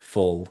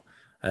full.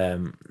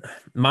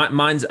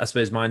 Mine's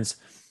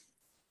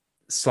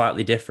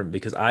slightly different,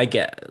 because I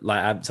get,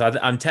 like,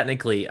 I'm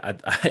technically,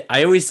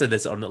 I always said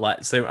this on,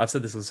 like, so I've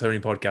said this on so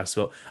many podcasts,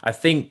 but I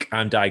think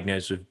I'm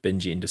diagnosed with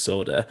binge eating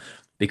disorder,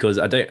 because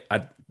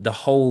the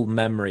whole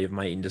memory of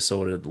my eating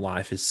disorder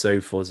life is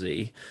so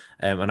fuzzy,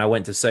 and I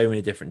went to so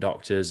many different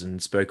doctors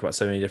and spoke about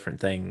so many different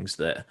things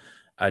that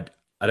I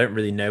don't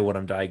really know what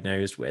I'm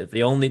diagnosed with.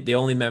 The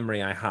only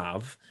memory I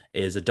have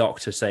is a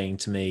doctor saying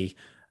to me,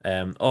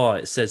 oh,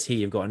 it says here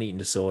you've got an eating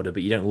disorder,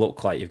 but you don't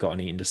look like you've got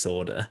an eating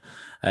disorder.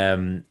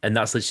 And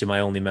that's literally my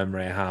only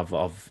memory I have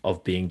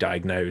of being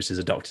diagnosed, is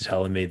a doctor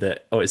telling me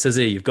that, oh, it says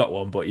here you've got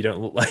one, but you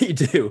don't look like you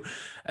do.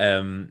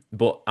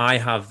 But I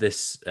have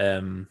this,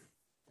 I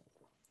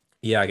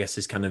guess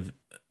this kind of,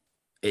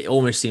 it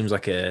almost seems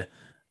like a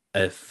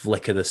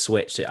flick of the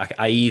switch.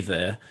 I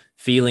either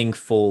feeling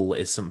full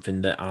is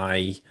something that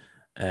I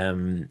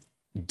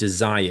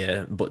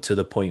desire, but to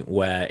the point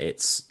where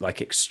it's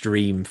like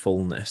extreme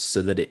fullness,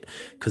 so that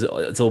because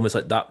it's almost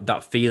like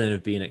that feeling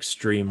of being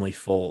extremely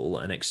full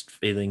and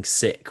feeling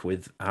sick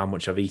with how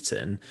much I've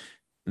eaten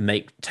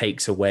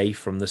takes away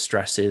from the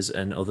stresses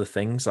and other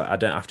things. Like, I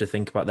don't have to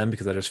think about them,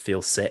 because I just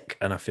feel sick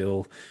and I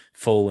feel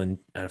full and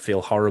I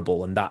feel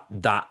horrible, and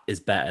that is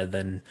better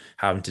than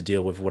having to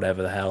deal with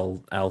whatever the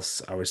hell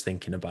else I was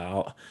thinking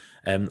about.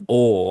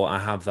 Or I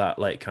have that,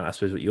 like, kind of, I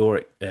suppose what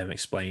you're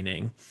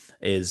explaining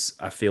is,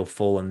 I feel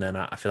full and then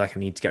I feel like I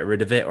need to get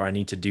rid of it, or I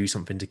need to do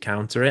something to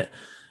counter it.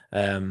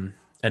 And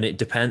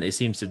it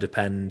seems to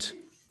depend,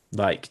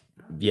 like,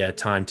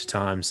 time to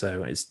time.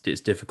 So it's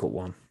difficult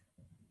one.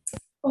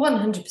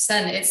 100%.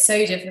 It's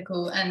so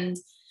difficult. And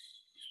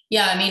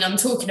yeah, I mean, I'm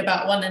talking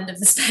about one end of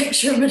the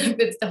spectrum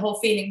with the whole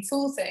feeling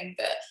full thing,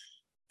 but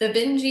the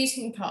binge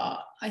eating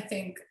part, I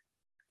think,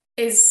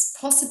 is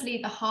possibly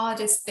the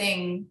hardest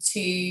thing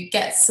to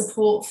get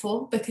support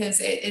for, because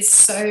it is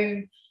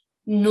so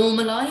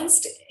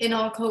normalized in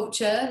our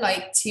culture,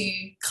 like,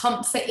 to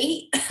comfort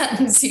eat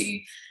and to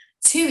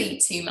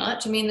eat too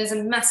much. I mean, there's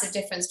a massive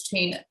difference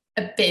between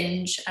a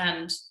binge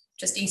and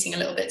just eating a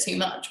little bit too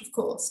much, of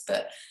course,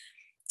 but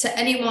to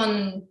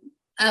anyone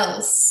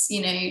else,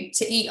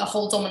 to eat a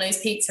whole Domino's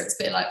pizza, it's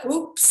a bit like,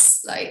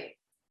 oops, like,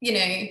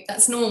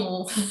 that's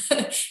normal.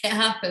 It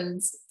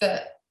happens.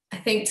 But I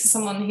think to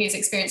someone who's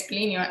experienced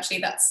bulimia,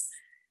 actually,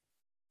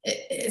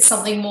 it's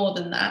something more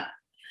than that.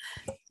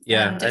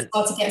 Yeah, and it's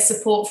hard to get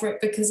support for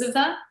it because of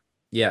that.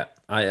 Yeah,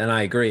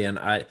 I agree, and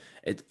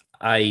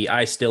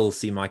I still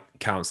see my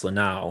counselor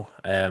now.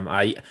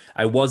 I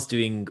was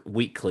doing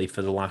weekly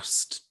for the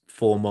last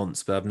 4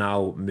 months, but I've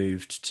now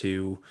moved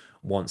to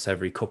once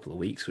every couple of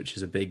weeks, which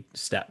is a big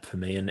step for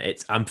me, and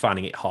I'm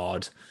finding it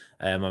hard.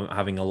 I'm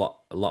having a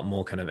lot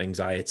more kind of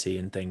anxiety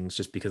and things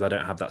just because I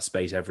don't have that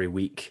space every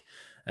week.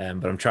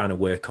 But I'm trying to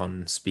work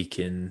on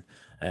speaking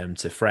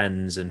to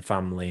friends and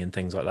family and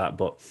things like that.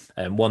 But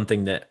one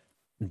thing that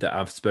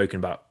I've spoken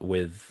about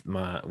with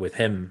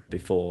him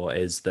before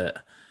is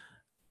that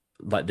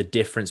like the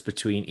difference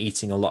between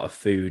eating a lot of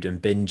food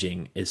and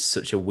binging is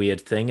such a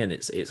weird thing, and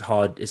it's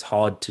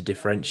hard to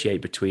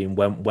differentiate between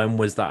when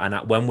was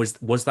that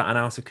was that an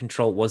out of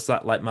control, was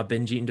that like my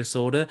binge eating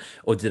disorder,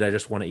 or did I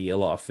just want to eat a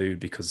lot of food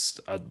because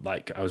I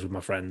was with my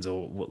friends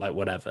or like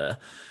whatever.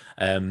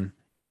 And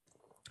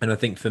I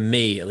think for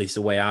me, at least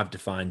the way I've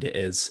defined it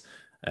is,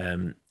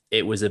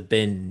 it was a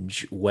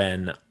binge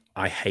when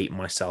I hate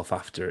myself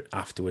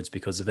afterwards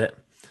because of it.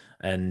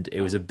 And it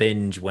was a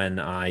binge when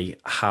I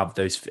have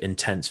those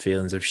intense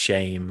feelings of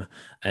shame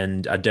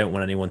and I don't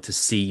want anyone to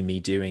see me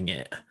doing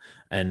it.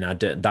 And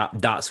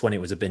that's when it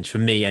was a binge for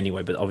me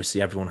anyway, but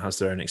obviously everyone has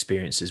their own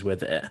experiences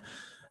with it.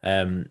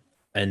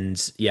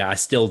 And yeah, I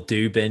still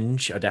do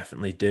binge. I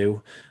definitely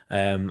do.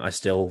 I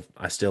still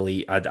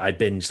eat. I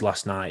binged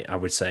last night, I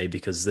would say,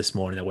 because this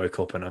morning I woke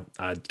up and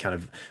I kind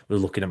of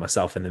was looking at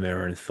myself in the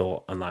mirror and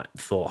thought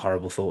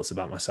horrible thoughts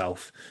about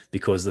myself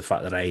because of the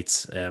fact that I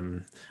ate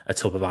a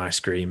tub of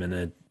ice cream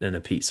and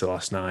a pizza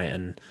last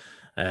night.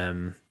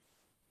 And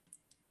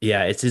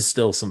yeah, it is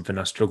still something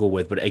I struggle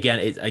with. But again,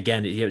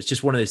 it's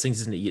just one of those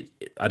things, isn't it?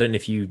 I don't know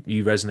if you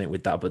resonate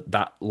with that, but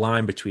that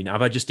line between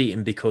have I just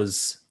eaten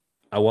because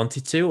I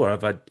wanted to, or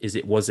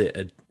was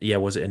it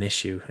an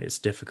issue? It's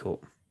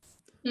difficult.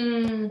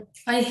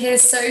 I hear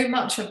so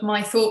much of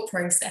my thought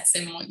process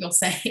in what you're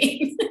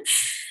saying.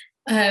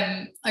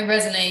 I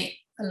resonate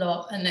a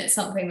lot, and it's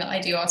something that I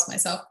do ask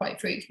myself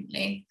quite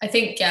frequently. I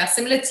think, yeah,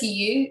 similar to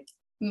you,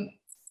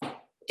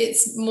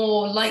 it's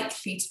more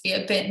likely to be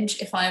a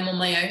binge if I am on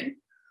my own,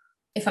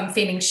 if I'm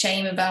feeling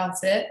shame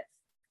about it,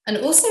 and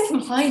also if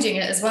I'm hiding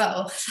it as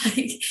well.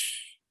 Like,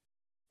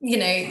 you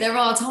know, there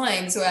are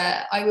times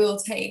where I will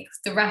take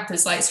the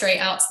wrappers like straight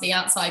out to the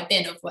outside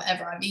bin of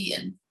whatever I've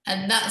eaten.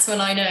 And that's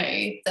when I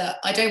know that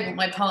I don't want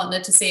my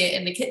partner to see it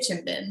in the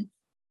kitchen bin.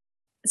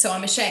 So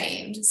I'm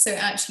ashamed. So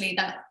actually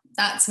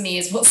that to me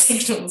is what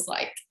signals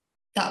like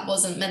that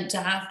wasn't meant to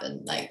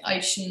happen. Like I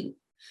shouldn't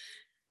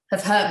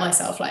have hurt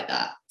myself like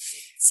that.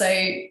 So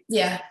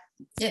yeah,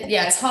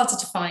 it's hard to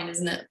define,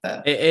 isn't it?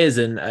 But it is,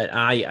 and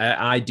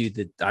I do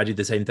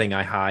the same thing.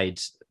 I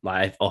hide.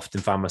 Like I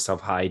often find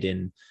myself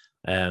hiding.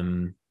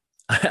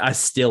 I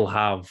still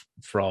have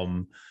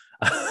from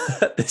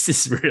this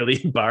is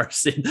really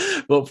embarrassing,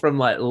 but from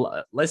like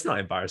let's not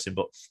embarrassing,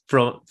 but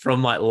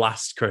from like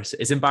last Christmas,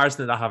 it's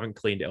embarrassing that I haven't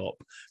cleaned it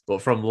up.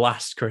 But from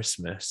last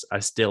Christmas, I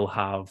still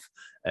have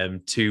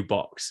 2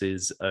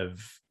 boxes of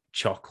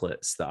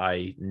chocolates that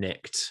I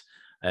nicked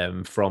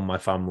from my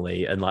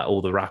family, and like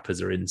all the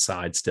wrappers are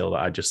inside still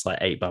that I just like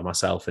ate by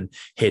myself and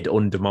hid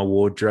under my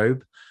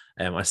wardrobe.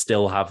 I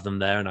still have them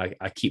there, and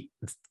I keep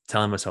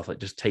telling myself like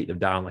just take them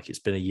down, like it's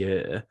been a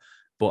year.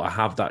 But I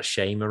have that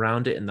shame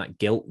around it and that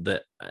guilt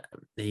that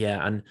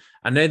and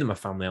I know that my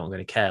family aren't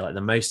going to care. Like the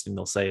most thing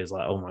they'll say is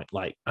like, oh my,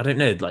 like I don't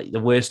know, like the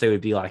worst they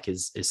would be like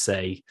is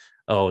say,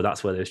 oh,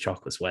 that's where those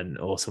chocolates went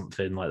or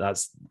something, like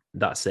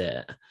that's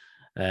it.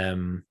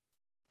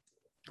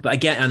 But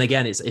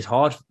again, it's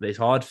hard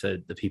for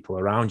the people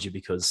around you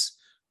because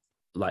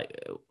like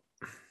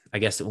I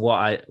guess what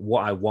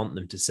I want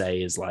them to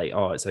say is like,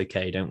 oh, it's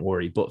okay, don't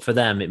worry. But for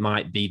them, it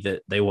might be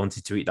that they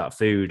wanted to eat that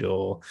food,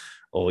 or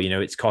you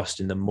know, it's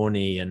costing them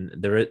money, and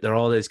there are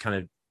all those kind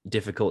of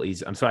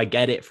difficulties. And so I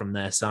get it from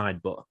their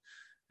side, but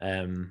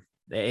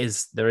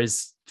there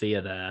is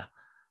fear there.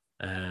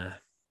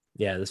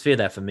 Yeah, there's fear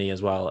there for me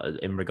as well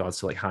in regards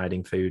to like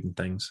hiding food and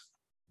things.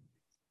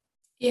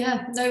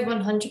 Yeah, no,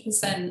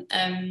 100%.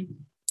 And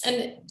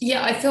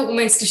yeah, I feel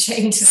almost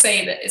ashamed to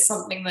say that it's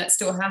something that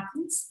still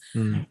happens.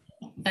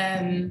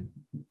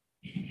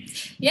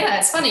 Yeah,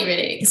 it's funny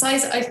really, because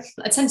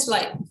I tend to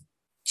like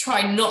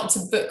try not to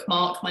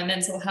bookmark my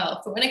mental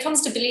health, but when it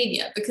comes to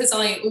bulimia, because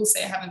I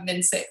also haven't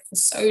been sick for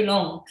so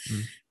long,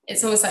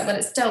 it's always like, well,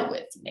 it's dealt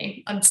with, you know,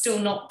 I'm still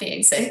not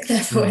being sick,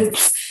 therefore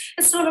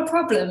it's not a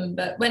problem.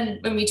 But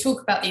when we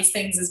talk about these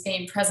things as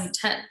being present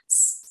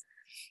tense,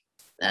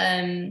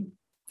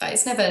 but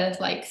it's never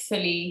like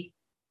fully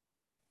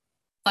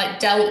like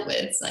dealt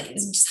with. Like you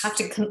just have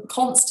to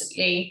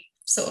constantly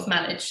sort of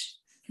manage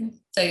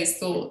those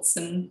thoughts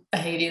and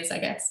behaviors, I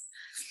guess.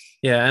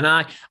 Yeah, and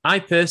I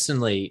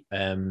personally,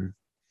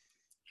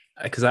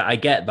 because I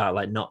get that,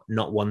 like not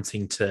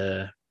wanting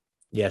to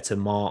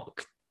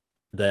mark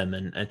them,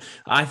 and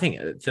I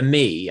think for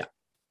me,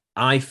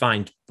 I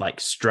find like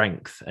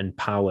strength and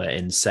power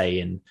in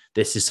saying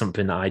this is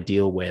something that I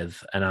deal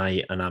with, and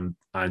I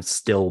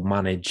still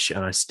manage,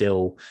 and I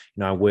still,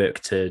 I work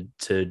to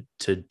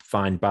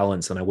find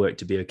balance, and I work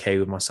to be okay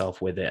with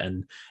myself with it,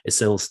 and it's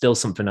still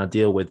something I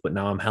deal with, but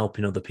now I'm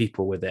helping other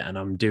people with it, and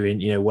I'm doing,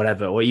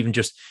 whatever, or even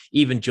just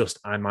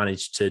I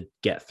managed to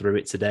get through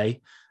it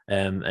today.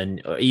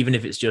 And even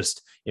if it's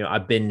just, I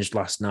binged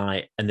last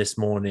night and this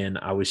morning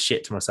I was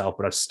shit to myself,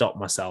 but I've stopped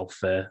myself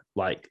for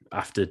like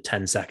after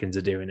 10 seconds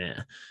of doing it.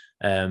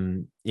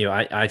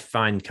 I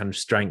find kind of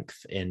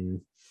strength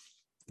in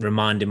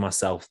reminding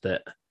myself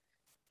that,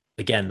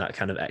 again, that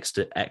kind of I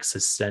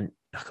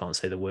can't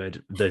say the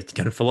word, the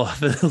kind of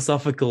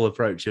philosophical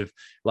approach of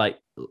like,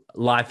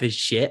 life is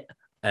shit,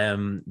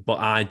 but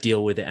I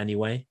deal with it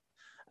anyway.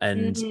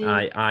 And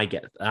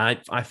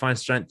I find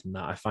strength in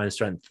that. I find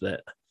strength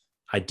that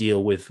I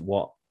deal with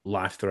what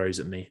life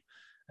throws at me,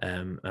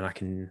 and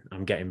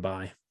I'm getting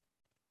by.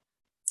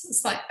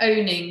 It's like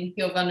owning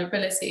your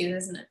vulnerabilities,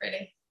 isn't it,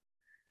 really?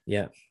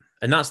 Yeah.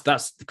 And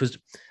that's because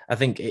I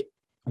think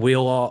we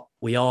are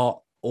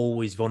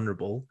always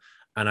vulnerable,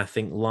 and I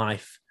think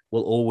life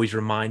will always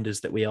remind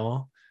us that we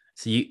are.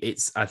 So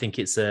I think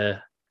it's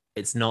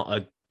not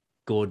a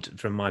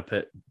good, from my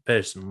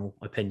personal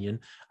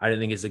opinion, I don't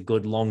think it's a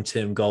good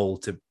long-term goal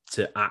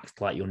to act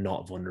like you're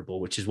not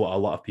vulnerable, which is what a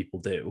lot of people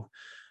do.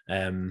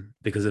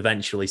 Because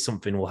eventually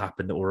something will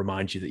happen that will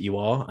remind you that you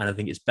are. And I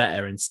think it's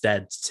better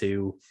instead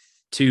to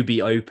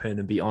be open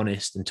and be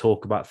honest and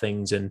talk about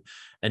things and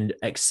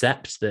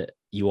accept that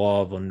you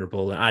are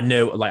vulnerable. And I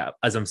know, like,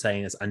 as I'm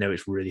saying this, I know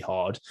it's really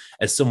hard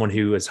as someone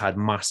who has had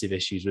massive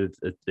issues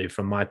with,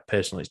 from my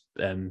personal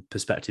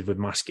perspective, with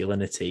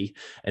masculinity,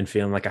 and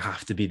feeling like I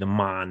have to be the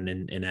man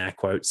in air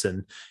quotes,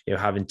 and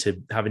having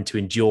to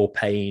endure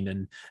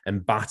pain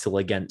and battle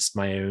against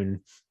my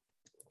own,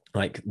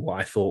 like, what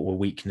I thought were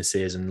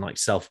weaknesses and like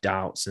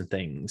self-doubts and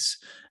things.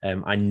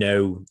 I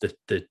know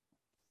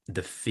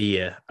the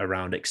fear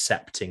around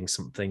accepting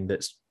something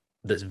that's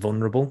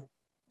vulnerable,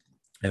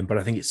 but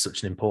I think it's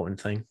such an important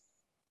thing.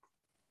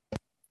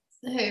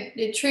 No,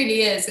 it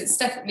truly is. It's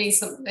definitely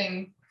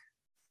something,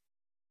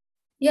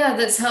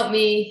 that's helped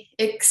me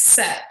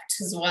accept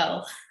as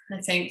well.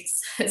 I think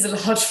it's a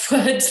large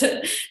word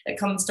that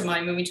comes to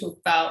mind when we talk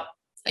about,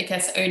 I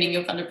guess, owning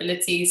your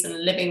vulnerabilities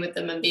and living with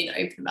them and being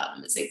open about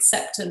them. Is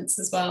acceptance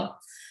as well,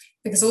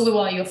 because all the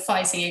while you're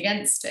fighting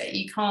against it,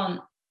 you can't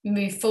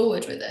move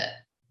forward with it.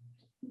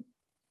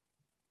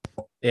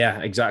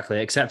 Yeah,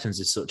 exactly. Acceptance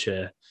is such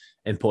a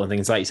important thing.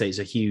 It's like you say, it's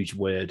a huge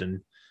word,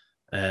 and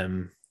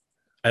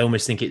I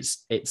almost think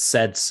it's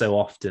said so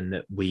often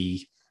that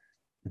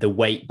the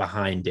weight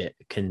behind it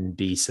can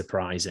be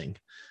surprising.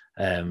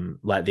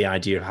 Like the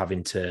idea of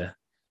having to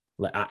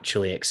like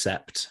actually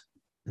accept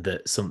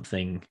that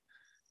something,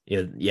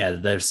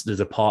 there's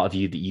a part of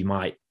you that you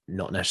might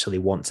not necessarily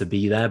want to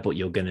be there, but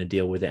you're going to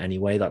deal with it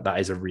anyway. That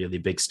is a really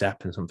big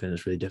step and something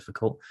that's really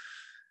difficult.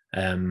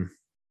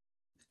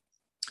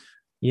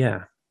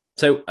 Yeah.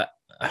 So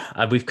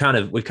we've kind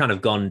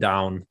of gone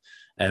down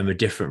a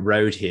different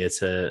road here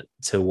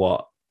to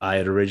what I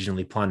had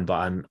originally planned,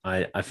 but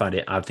I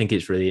think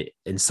it's really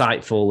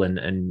insightful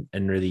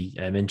and really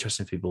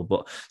interesting for people.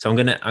 But so I'm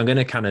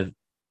gonna kind of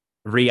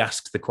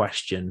re-ask the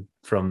question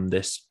from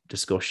this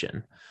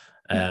discussion.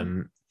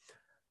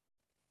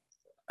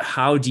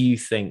 How do you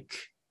think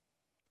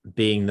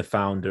being the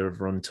founder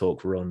of Run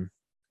Talk Run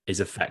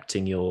is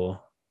affecting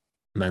your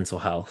mental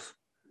health?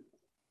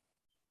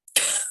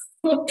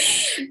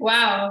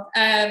 Wow,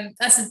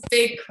 that's a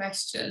big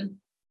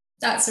question.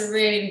 That's a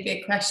really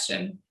big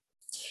question.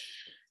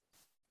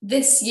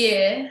 This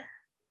year,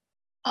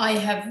 I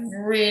have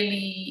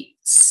really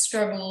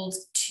struggled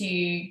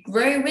to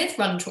grow with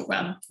Run Talk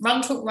Run.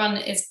 Run Talk Run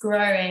is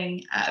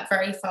growing at a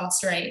very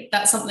fast rate.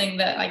 That's something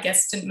that I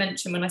guess didn't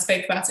mention when I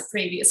spoke about it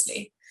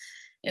previously.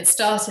 It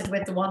started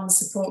with the one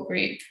support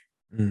group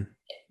that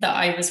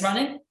I was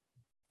running.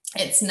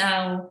 It's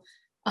now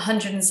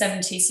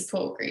 170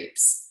 support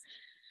groups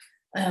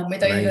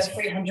with over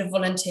 300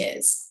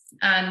 volunteers.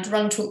 And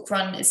Run Talk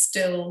Run is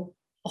still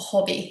a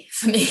hobby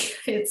for me.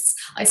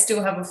 I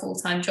still have a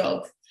full-time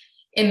job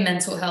in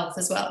mental health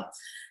as well.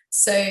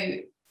 So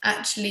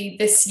actually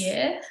this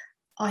year,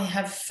 I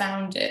have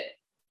found it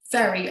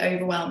very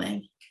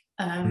overwhelming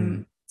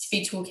to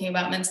be talking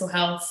about mental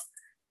health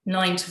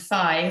 9 to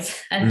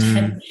 5 and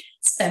then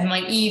spend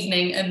my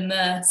evening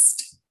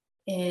immersed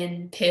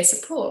in peer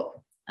support.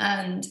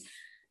 And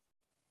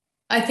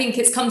I think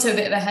it's come to a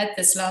bit of a head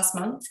this last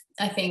month.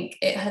 I think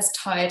it has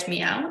tired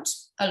me out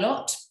a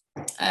lot.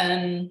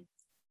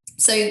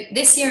 So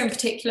this year in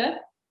particular,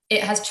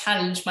 it has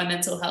challenged my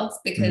mental health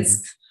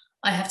because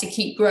I have to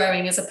keep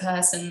growing as a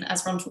person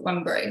as Run Talk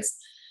Run grows,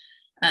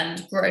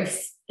 and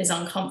growth is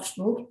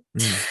uncomfortable.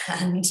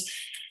 And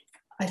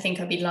I think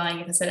I'd be lying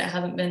if I said it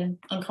hasn't been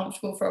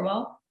uncomfortable for a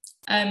while.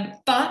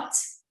 But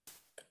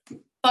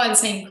by the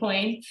same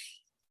coin,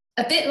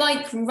 a bit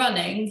like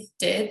running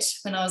did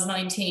when I was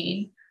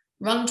 19,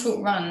 Run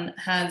Talk Run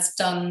has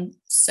done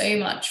so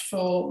much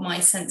for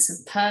my sense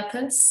of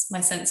purpose, my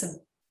sense of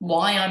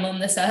why I'm on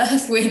this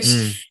earth,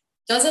 which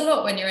does a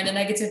lot when you're in a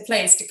negative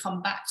place, to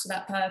come back to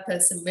that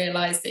purpose and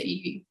realize that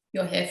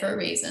you're here for a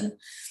reason.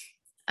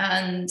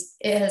 And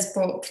it has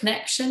brought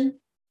connection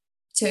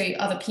to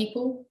other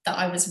people that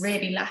I was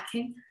really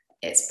lacking.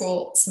 It's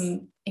brought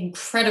some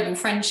incredible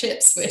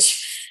friendships,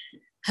 which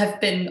have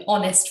been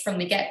honest from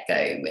the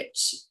get-go,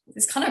 which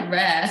is kind of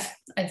rare,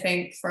 I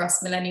think, for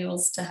us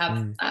millennials to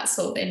have that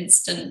sort of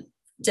instant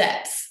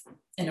depth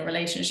in a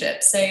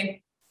relationship. So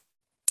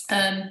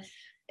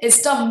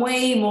it's done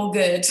way more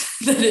good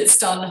than it's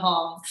done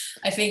harm.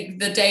 I think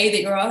the day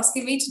that you're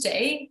asking me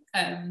today,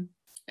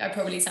 I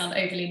probably sound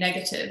overly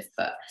negative,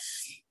 but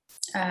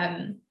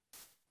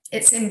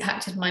it's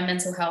impacted my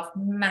mental health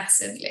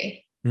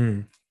massively.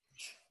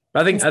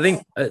 I think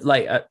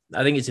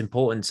it's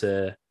important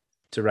to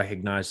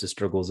recognize the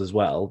struggles as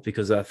well,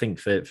 because I think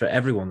for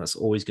everyone that's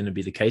always going to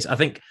be the case. I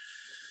think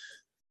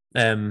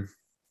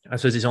I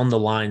suppose it's on the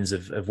lines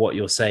of what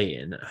you're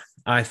saying.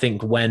 I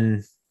think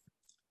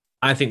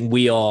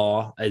we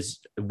are, as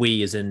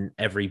in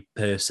every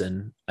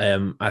person,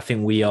 I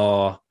think we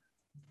are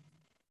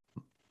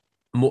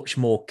much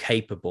more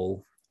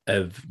capable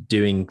of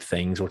doing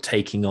things or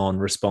taking on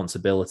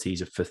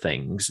responsibilities for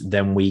things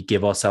than we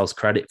give ourselves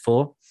credit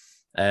for.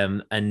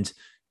 And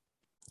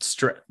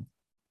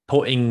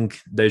putting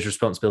those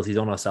responsibilities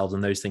on ourselves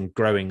and those things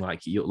growing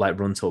like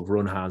Run Talk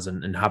Run has,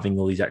 and having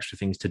all these extra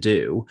things to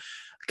do,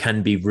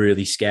 can be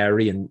really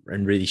scary and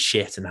really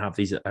shit, and have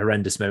these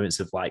horrendous moments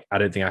of like, I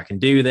don't think I can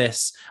do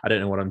this. I don't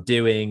know what I'm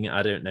doing.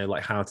 I don't know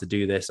like how to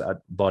do this,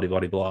 blah,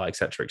 et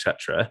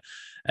cetera.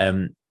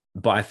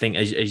 But I think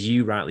as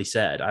you rightly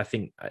said, I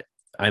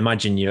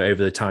imagine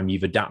over the time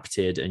you've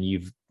adapted and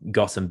you've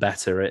gotten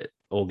better at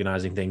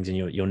organizing things, and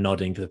you're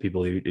nodding for the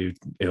people who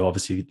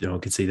obviously no one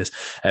can see this,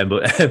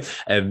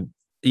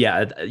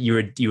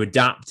 you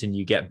adapt and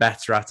you get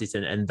better at it,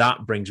 and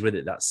that brings with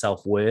it that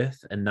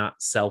self-worth and that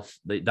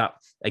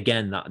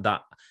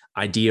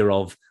idea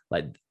of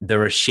like,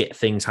 there are shit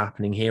things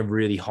happening here,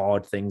 really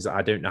hard things that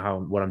I don't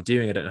know what I'm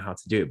doing, I don't know how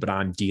to do it, but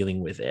I'm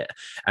dealing with it.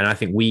 And I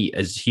think we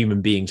as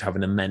human beings have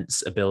an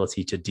immense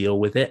ability to deal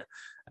with it,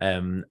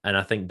 and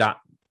I think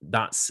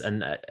that's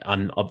and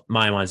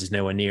my mind is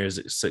nowhere near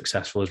as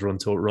successful as Run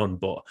Talk Run,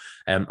 but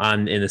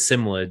I'm in a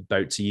similar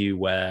boat to you,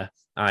 where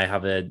I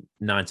have a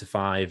 9 to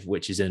 5,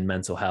 which is in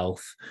mental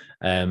health,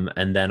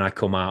 and then I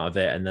come out of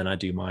it, and then I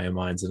do my own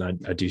minds, and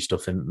I do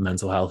stuff in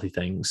mental healthy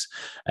things,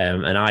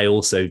 and I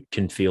also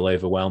can feel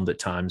overwhelmed at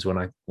times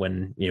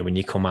when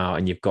you come out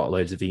and you've got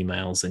loads of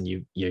emails, and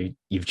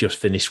you've just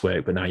finished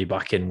work, but now you're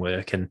back in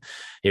work, and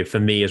for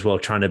me as well,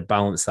 trying to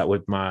balance that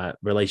with my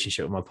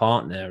relationship with my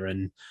partner,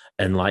 and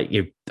like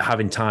you're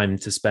having time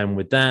to spend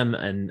with them,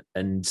 and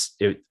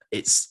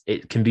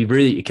it can be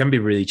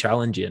really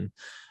challenging.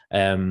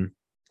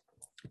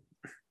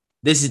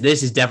 This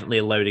is definitely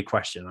a loaded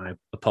question. I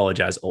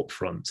apologize up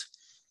front.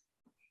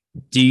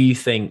 Do you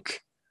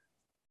think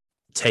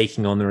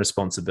taking on the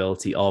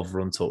responsibility of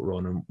Run Talk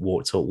Run and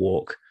Walk Talk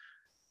Walk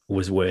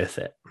was worth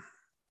it?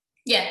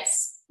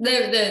 Yes,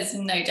 there's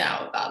no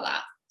doubt about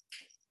that.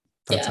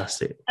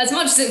 Fantastic. Yeah. As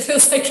much as it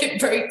feels like it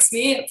breaks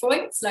me at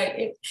points,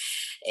 like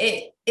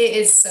it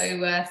is so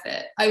worth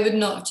it. I would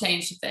not have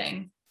changed a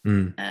thing.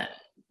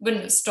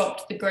 Wouldn't have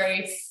stopped the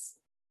growth.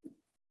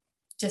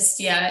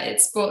 Just,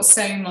 it's brought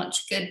so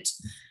much good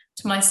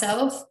to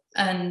myself,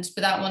 and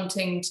without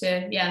wanting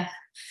to,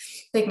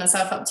 big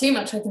myself up too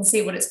much, I can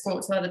see what it's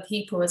brought to other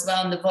people as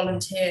well, and the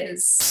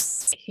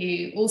volunteers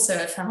who also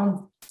have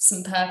found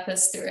some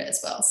purpose through it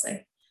as well. So,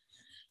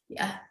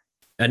 yeah.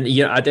 And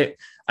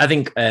I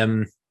think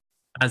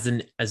as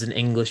an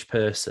English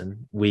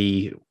person,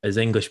 we as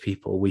English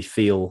people, we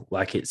feel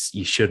like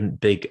you shouldn't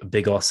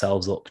big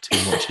ourselves up too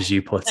much, as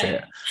you put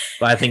it.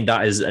 But I think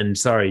that is, and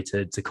sorry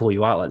to call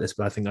you out like this,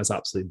 but I think that's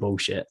absolute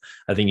bullshit.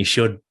 I think you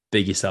should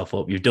big yourself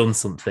up. You've done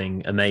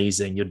something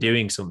amazing. You're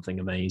doing something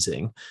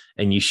amazing,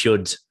 and you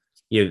should.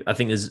 I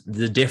think there's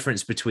the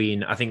difference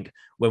between. I think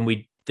when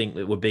we think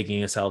that we're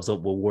bigging ourselves up,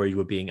 we're worried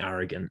we're being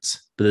arrogant.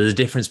 But there's a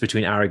difference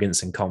between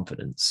arrogance and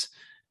confidence.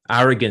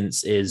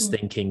 Arrogance is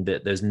thinking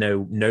that there's no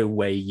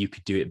way you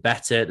could do it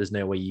better. There's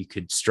no way you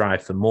could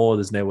strive for more.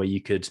 There's no way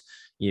you could,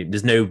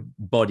 there's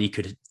nobody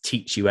could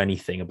teach you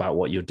anything about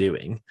what you're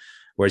doing.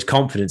 Whereas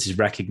confidence is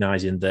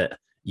recognizing that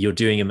you're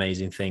doing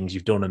amazing things,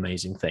 you've done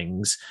amazing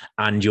things,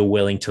 and you're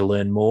willing to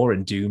learn more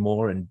and do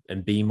more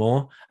and be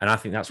more. And I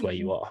think that's where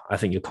you are. I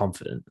think you're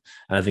confident.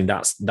 And I think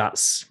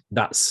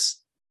that's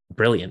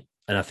brilliant.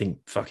 And I think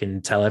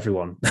fucking tell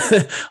everyone.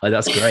 Like,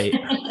 that's great.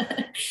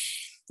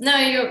 No,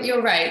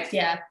 you're right.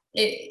 Yeah,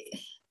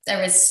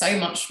 there is so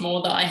much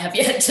more that I have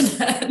yet to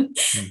learn.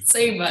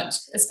 So much,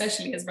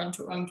 especially as Run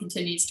Talk Run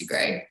continues to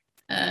grow.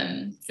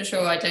 For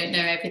sure, I don't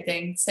know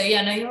everything. So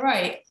yeah, no, you're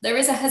right. There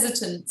is a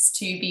hesitance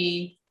to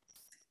be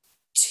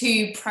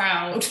too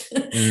proud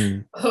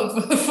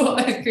of what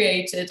I've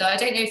created. I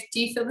don't know do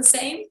you feel the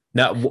same?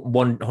 No,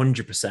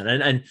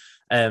 100%.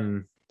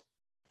 And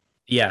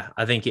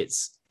I think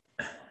it's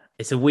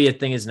it's a weird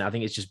thing, isn't it? I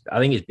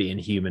think it's being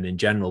human in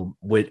general.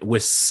 We're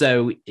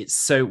so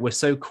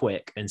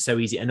quick and so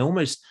easy, and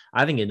almost,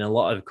 I think in a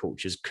lot of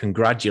cultures,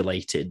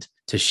 congratulated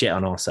to shit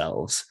on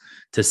ourselves,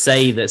 to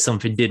say that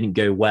something didn't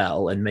go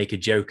well and make a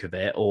joke of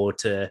it, or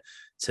to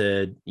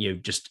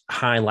just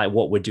highlight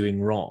what we're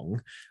doing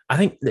wrong. I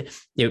think that,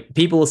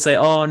 people will say,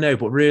 oh no,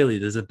 but really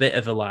there's a bit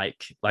of a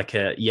like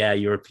a, yeah,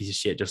 you're a piece of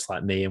shit just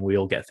like me, and we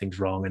all get things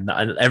wrong, and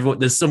everyone,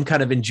 there's some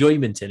kind of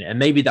enjoyment in it, and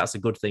maybe that's a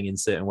good thing in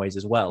certain ways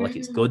as well. Like,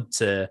 it's good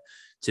to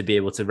be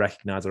able to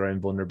recognize our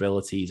own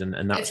vulnerabilities,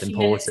 and that's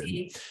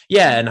important.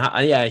 Yeah,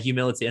 and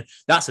humility, and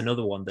that's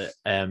another one that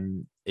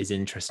is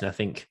interesting. I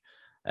think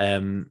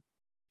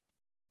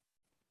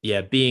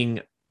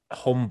being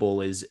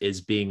humble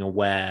is being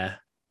aware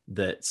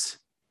that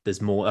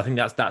there's more. I think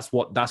that's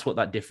what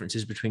that difference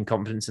is between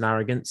confidence and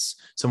arrogance.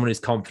 Someone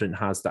who's confident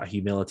has that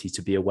humility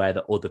to be aware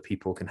that other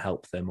people can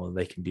help them, or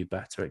they can do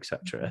better,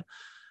 etc.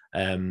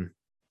 And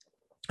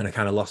I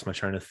kind of lost my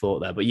train of thought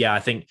there, but yeah, I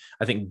think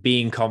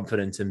being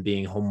confident and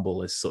being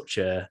humble is such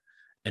an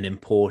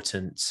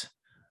important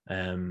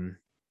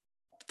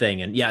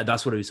thing. And yeah,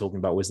 that's what I was talking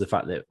about, was the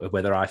fact that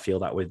whether I feel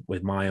that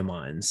with Maya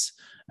Minds,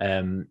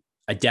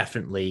 I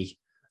definitely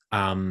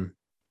am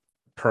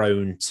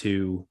prone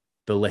to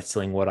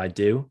belittling what I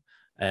do,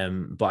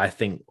 but I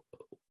think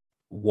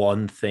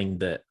one thing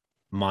that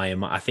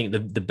I think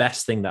the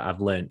best thing that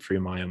I've learned through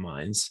Maya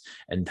Minds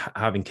and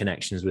having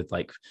connections with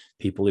like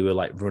people who are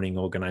like running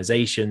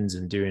organizations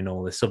and doing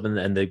all this stuff,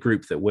 and the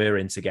group that we're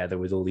in together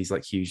with all these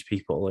like huge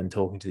people and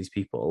talking to these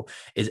people,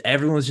 is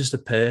everyone's just a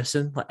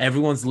person. Like,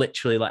 everyone's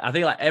literally like, I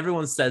think like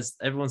everyone says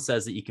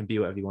that you can be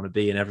whatever you want to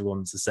be, and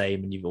everyone's the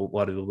same, and you've all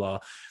blah blah blah.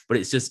 But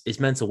it's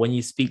mental when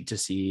you speak to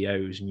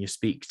CEOs and you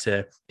speak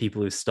to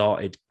people who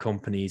started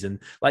companies, and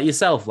like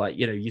yourself, like,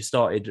 you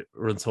started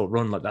Run Talk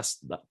Run, like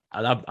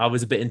I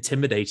was a bit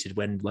intimidated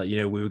when, like,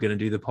 we were going to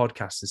do the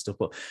podcast and stuff,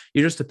 but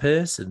you're just a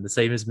person the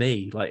same as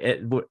me. Like,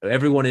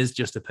 everyone is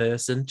just a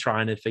person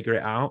trying to figure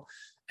it out.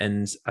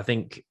 And I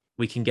think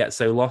we can get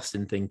so lost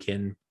in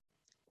thinking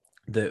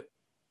that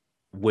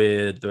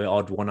we're the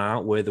odd one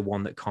out, we're the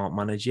one that can't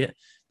manage it.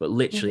 But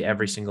literally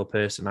every single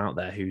person out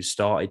there who's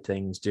started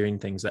things, doing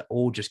things, they're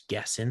all just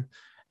guessing.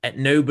 And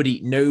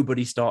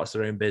nobody starts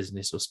their own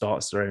business or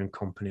starts their own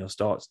company or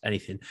starts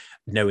anything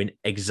knowing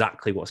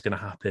exactly what's going to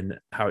happen,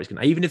 how it's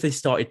going to, even if they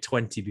started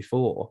 20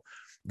 before,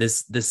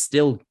 there's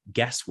still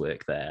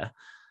guesswork there.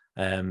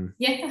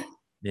 Yeah.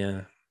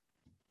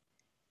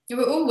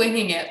 We're all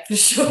winging it for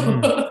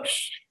sure.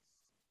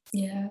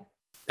 Yeah.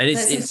 And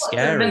it's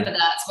scary. Remember that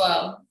as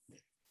well.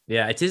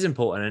 Yeah, it is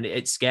important, and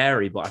it's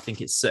scary, but I think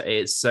it's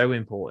so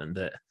important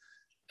that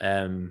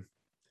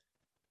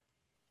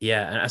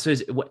and I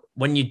suppose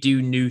when you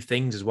do new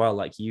things as well,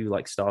 like you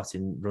like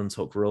starting Run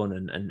Talk Run,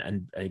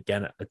 and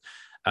again,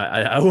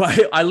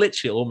 I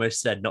literally almost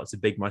said not to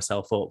big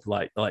myself up,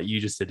 like you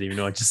just did, even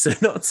though I just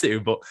said not to.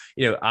 But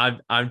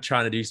I'm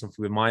trying to do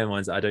something with my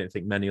minds that I don't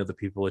think many other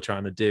people are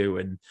trying to do,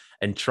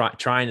 and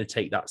trying to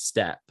take that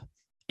step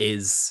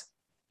is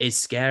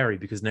scary,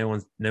 because no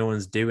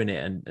one's doing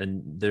it,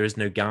 and there is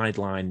no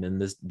guideline, and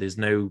there's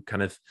no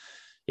kind of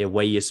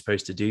way you're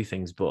supposed to do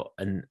things.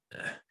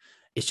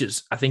 It's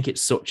just, I think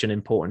it's such an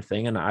important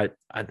thing. And I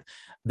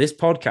this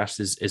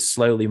podcast is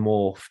slowly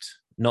morphed,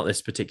 not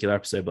this particular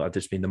episode, but I've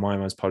just been the Maya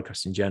Minds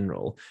podcast in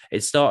general.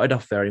 It started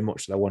off very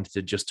much that I wanted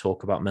to just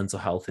talk about mental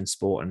health in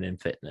sport and in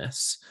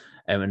fitness.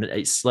 And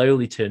it's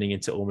slowly turning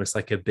into almost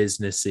like a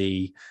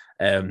businessy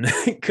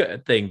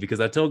thing, because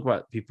I talk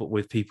about people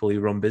who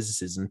run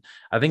businesses. And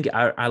I think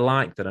I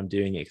like that I'm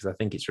doing it, because I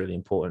think it's really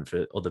important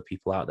for other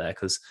people out there.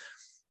 Because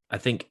I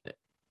think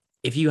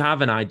if you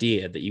have an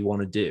idea that you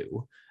want to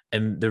do,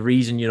 and the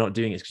reason you're not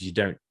doing it is because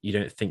you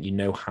don't think you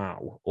know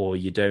how, or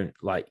you don't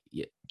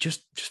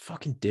just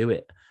fucking do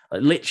it.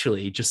 Like,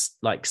 literally just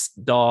like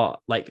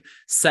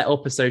set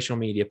up a social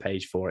media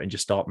page for it and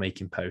just start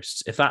making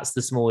posts. If that's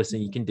the smallest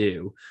thing you can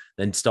do,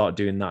 then start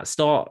doing that.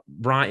 Start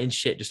writing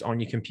shit just on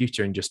your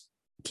computer and just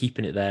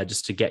keeping it there,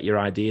 just to get your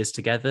ideas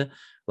together.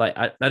 Like,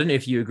 I don't know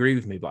if you agree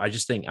with me, but I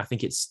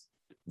think it's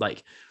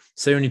like,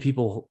 so many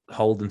people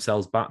hold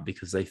themselves back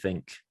because they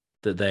think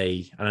that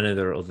and I know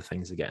there are other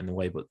things that get in the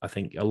way, but I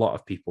think a lot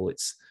of people,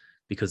 it's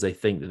because they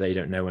think that they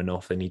don't know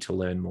enough, they need to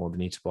learn more, they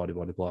need to blah,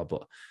 blah, blah.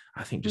 But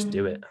I think just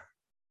do it.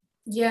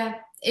 Yeah,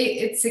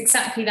 it's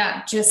exactly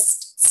that.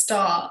 Just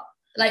start,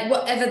 like,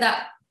 whatever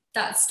that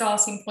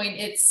starting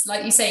point. It's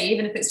like you say,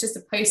 even if it's just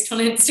a post on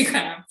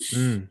Instagram,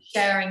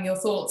 sharing your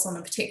thoughts on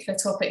a particular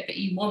topic that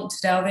you want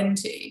to delve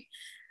into,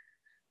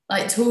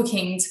 like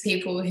talking to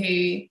people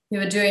who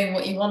are doing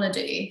what you want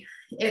to do.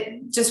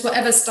 It just,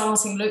 whatever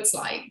starting looks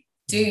like,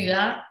 do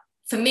that.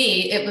 For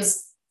me, it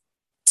was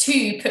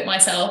to put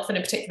myself in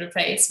a particular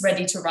place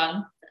ready to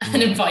run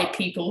and invite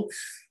people.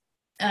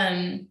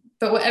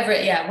 But whatever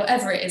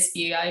it is for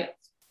you,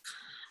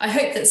 I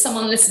hope that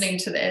someone listening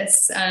to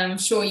this, I'm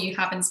sure you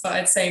have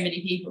inspired so many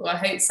people. I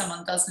hope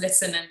someone does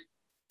listen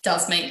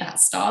does make that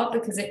start,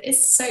 because it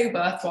is so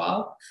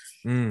worthwhile.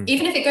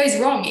 Even if it goes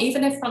wrong,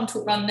 even if Run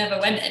Talk Run never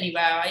went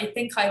anywhere, I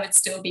think I would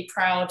still be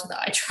proud that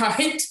I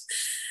tried.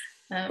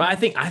 But I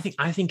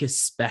think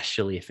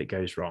especially if it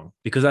goes wrong,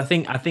 because I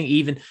think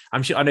even,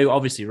 I'm sure, I know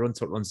obviously Run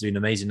Talk Run's doing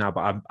amazing now,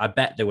 but I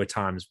bet there were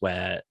times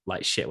where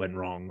like shit went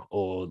wrong,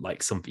 or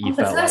like something you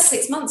felt the first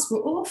 6 months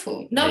were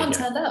awful. No one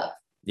turned up.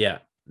 Yeah,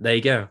 there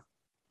you go.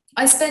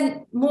 I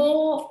spent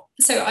more,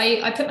 so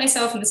I put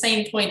myself in the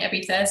same point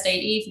every Thursday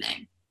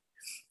evening,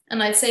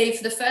 and I'd say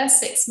for the first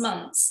 6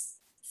 months,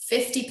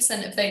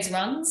 50% of those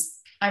runs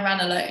I ran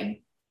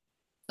alone.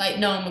 Like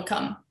no one would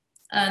come,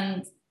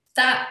 and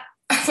that,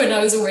 when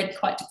I was already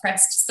quite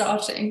depressed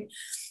starting,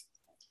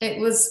 it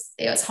was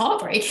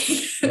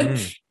heartbreaking.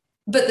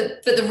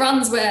 But the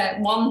runs where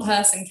one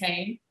person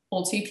came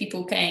or two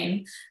people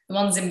came, the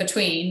ones in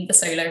between, the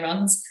solo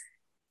runs,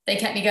 they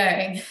kept me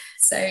going.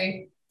 So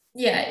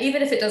yeah,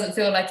 even if it doesn't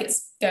feel like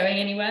it's going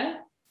anywhere,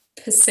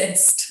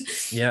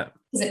 persist. Yeah,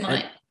 because it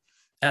might.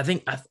 I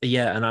think,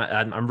 yeah, and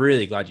I'm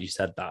really glad you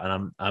said that,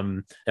 and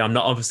I'm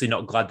not obviously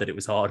not glad that it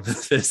was hard for the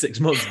first 6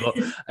 months, but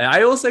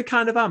I also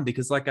kind of am,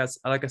 because like I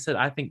said,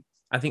 I think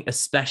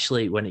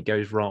especially when it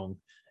goes wrong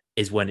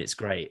is when it's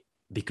great,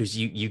 because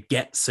you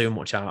get so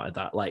much out of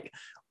that. Like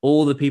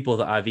all the people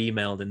that I've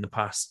emailed in the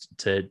past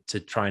to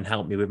try and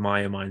help me with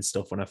my mind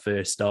stuff when I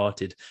first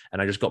started,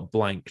 and I just got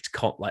blanked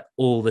like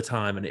all the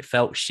time, and it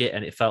felt shit,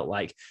 and it felt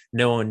like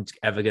no one's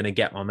ever going to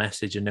get my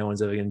message and no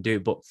one's ever going to do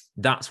it. But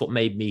that's what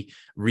made me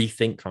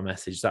rethink my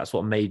message. That's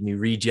what made me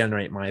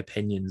regenerate my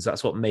opinions.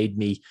 That's what made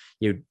me,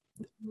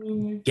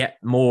 get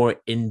more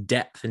in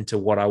depth into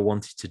what I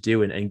wanted to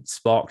do, and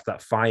sparked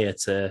that fire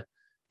to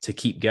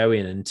keep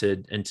going and to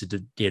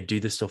do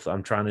the stuff that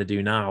I'm trying to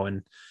do now.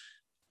 And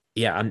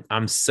yeah,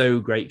 I'm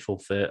so grateful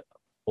for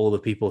all the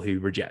people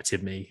who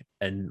rejected me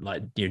and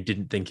like,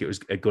 didn't think it was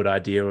a good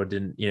idea, or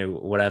didn't,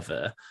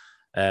 whatever.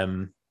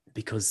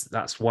 Because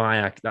that's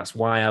why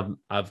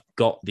I've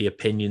got the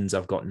opinions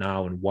I've got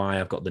now, and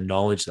why I've got the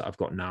knowledge that I've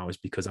got now, is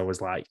because I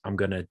was like, I'm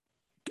gonna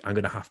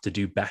have to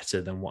do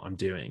better than what I'm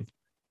doing.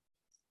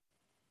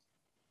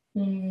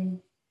 No,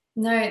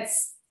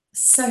 it's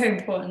so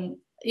important.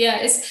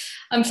 Yeah,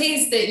 I'm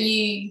pleased that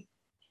you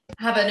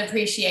have an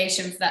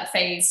appreciation for that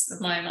phase of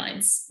my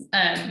minds.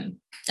 I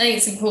think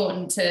it's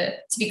important to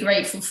be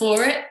grateful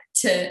for it,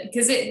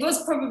 because it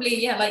was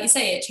probably, like you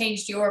say, it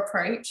changed your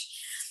approach.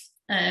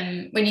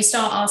 When you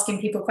start asking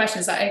people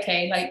questions like,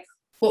 okay, like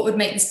what would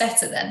make this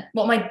better then?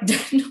 What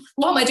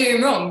am I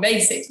doing wrong?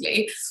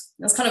 Basically,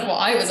 that's kind of what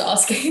I was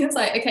asking. It's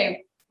like,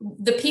 okay,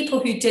 the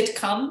people who did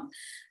come,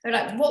 they're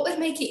like, what would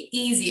make it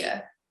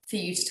easier for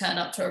you to turn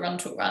up to a Run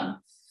Talk Run?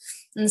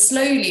 And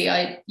slowly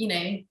I,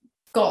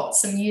 got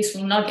some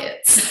useful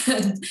nuggets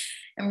and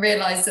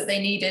realized that they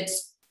needed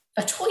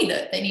a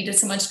toilet, they needed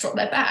somewhere to drop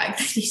their bag,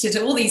 they needed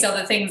all these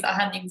other things that I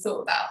hadn't even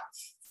thought about.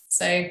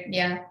 So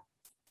yeah,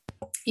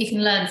 you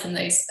can learn from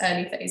those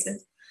early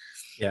phases.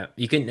 Yeah,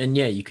 you can, and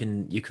yeah, you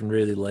can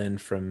really learn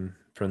from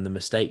the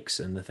mistakes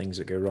and the things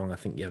that go wrong. I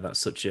think, that's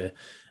such a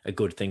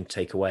good thing to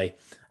take away.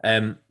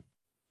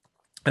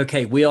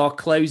 Okay, we are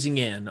closing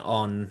in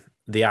on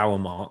the hour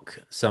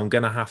mark, so I'm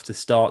going to have to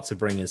start to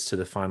bring us to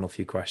the final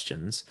few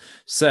questions.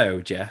 So,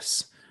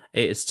 Jess,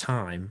 it is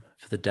time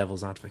for the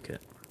Devil's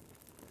Advocate.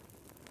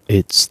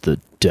 It's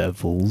the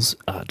Devil's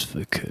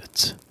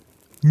Advocate.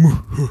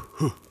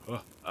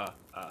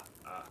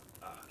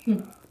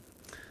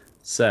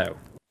 So,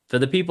 for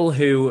the people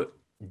who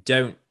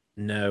don't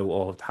know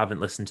or haven't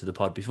listened to the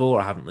pod before,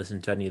 or haven't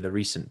listened to any of the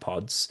recent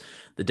pods,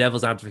 the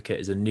Devil's Advocate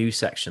is a new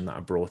section that I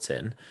brought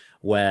in,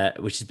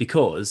 which is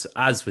because,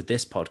 as with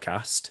this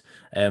podcast,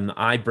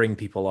 I bring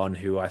people on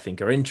who I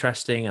think are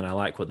interesting and I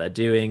like what they're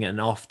doing, and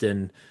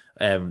often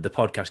the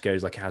podcast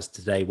goes like it has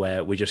today,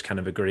 where we're just kind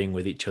of agreeing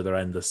with each other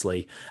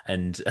endlessly,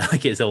 and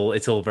like it's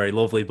all very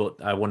lovely,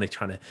 but I want to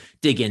try to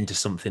dig into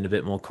something a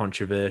bit more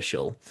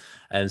controversial.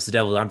 So the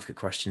Devil's Advocate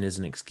question is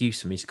an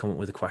excuse for me to come up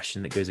with a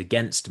question that goes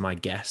against my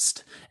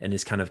guest and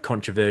is kind of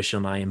controversial,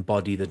 and I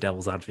embody the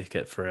Devil's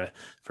Advocate for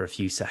a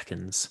few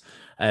seconds.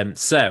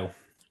 So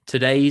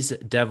today's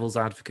Devil's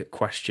Advocate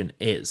question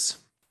is: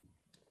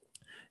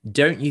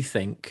 don't you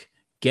think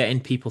getting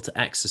people to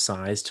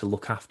exercise to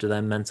look after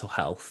their mental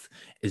health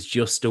is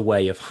just a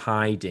way of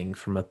hiding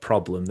from a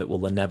problem that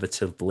will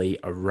inevitably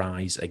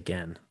arise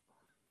again?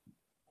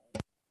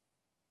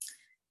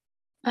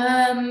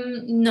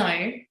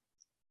 No,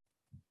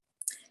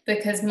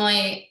 because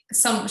my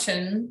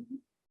assumption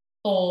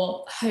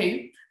or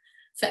hope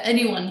for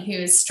anyone who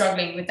is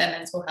struggling with their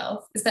mental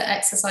health is that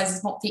exercise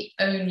is not the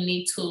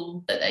only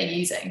tool that they're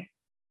using.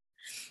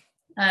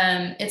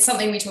 It's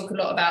something we talk a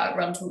lot about at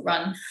Run Talk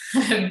Run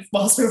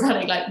whilst we're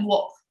running, like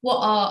what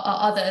are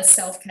our other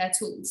self-care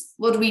tools?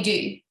 What do we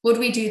do? What do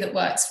we do that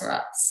works for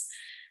us?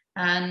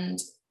 And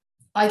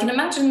I can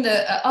imagine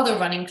that at other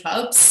running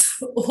clubs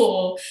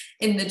or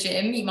in the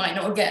gym, you might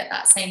not get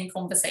that same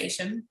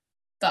conversation.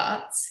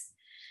 But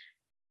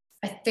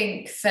I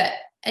think for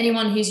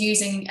anyone who's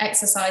using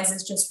exercise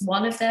as just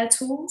one of their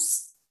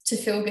tools to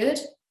feel good,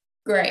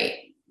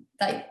 great.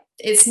 Like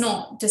it's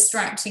not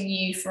distracting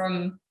you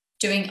from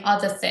doing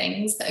other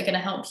things that are going to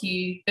help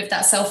you with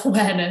that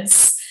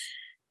self-awareness.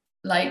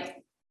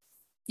 Like,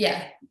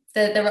 yeah,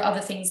 there are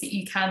other things that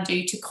you can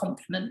do to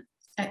complement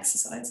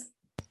exercise.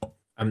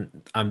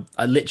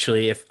 I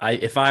literally, if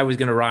I was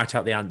going to write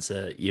out the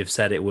answer, you've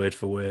said it word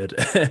for word,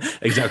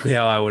 exactly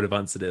how I would have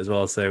answered it as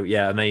well. So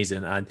yeah,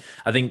 amazing. And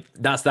I think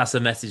that's a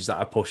message that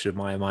I push in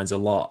my minds a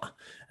lot.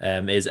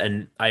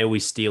 And I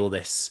always steal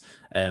this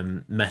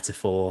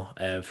metaphor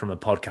from a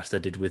podcast I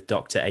did with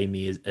Dr.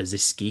 Amy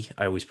Aziski.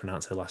 I always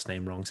pronounce her last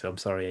name wrong, so I'm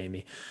sorry,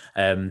 Amy.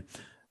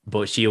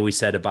 But she always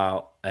said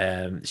about,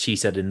 she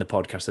said in the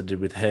podcast I did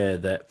with her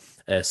that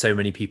so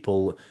many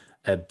people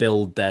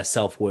build their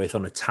self-worth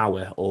on a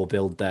tower, or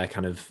build their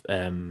kind of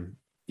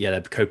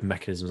their coping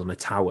mechanisms on a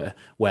tower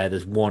where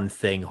there's one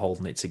thing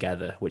holding it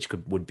together, which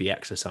would be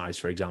exercise,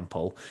 for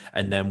example.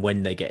 And then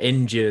when they get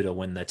injured or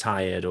when they're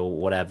tired or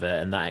whatever,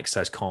 and that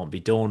exercise can't be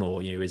done,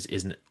 or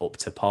isn't up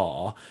to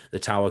par, the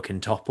tower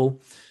can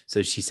topple.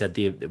 So she said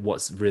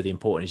what's really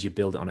important is you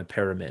build it on a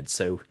pyramid.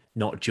 So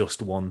not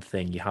just one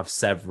thing, you have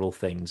several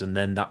things, and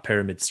then that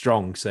pyramid's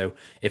strong. So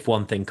if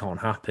one thing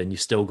can't happen,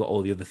 you've still got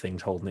all the other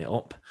things holding it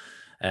up.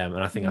 And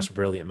I think that's a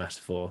brilliant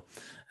metaphor.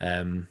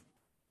 And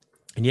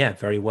yeah,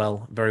 very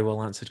well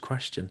answered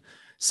question.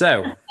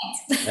 So,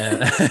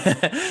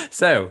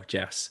 so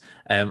Jess,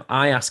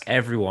 I ask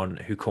everyone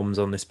who comes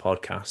on this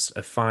podcast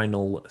a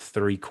final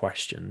 3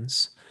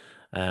 questions.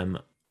 I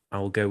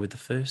will go with the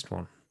first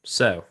one.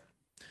 So,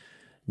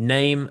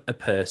 name a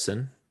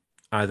person,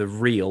 either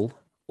real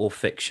or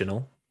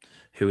fictional,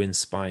 who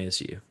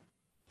inspires you.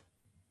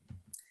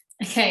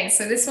 Okay,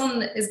 so this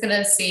one is going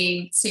to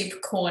seem super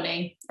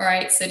corny, all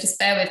right? So just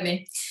bear with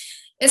me.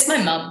 It's my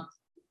mum.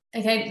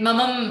 Okay, my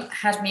mum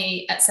had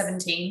me at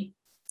 17.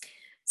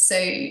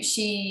 So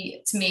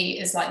she, to me,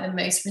 is like the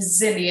most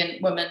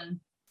resilient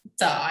woman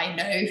that I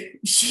know.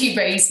 She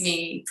raised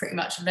me pretty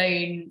much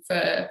alone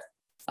for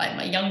like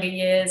my younger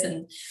years,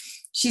 and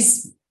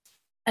she's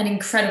an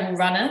incredible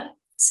runner.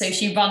 So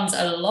she runs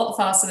a lot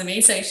faster than me.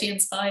 So she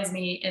inspires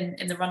me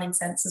in the running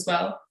sense as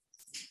well.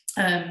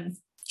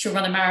 She'll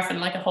run a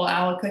marathon like a whole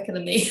hour quicker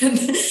than me. And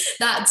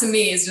that to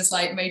me is just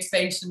like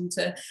motivation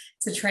to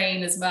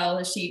train as well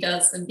as she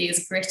does and be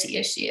as gritty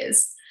as she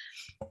is.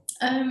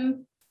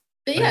 But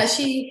yeah,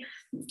 she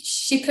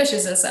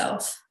pushes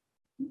herself.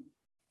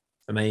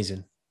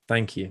 Amazing.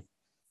 Thank you.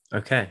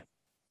 Okay.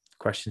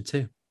 Question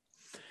 2.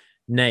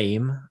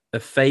 Name a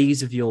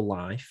phase of your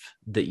life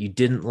that you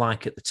didn't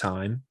like at the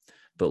time,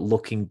 but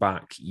looking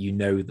back, you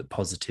know the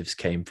positives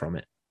came from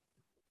it.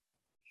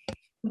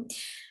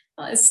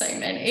 Oh, there's so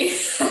many.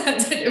 I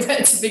don't know where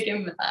to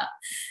begin with that.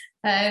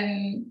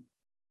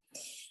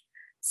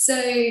 So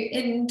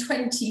in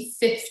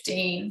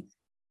 2015,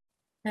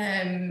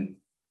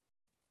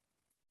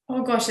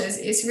 oh gosh,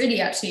 it's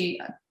really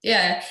actually,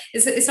 yeah,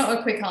 it's not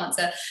a quick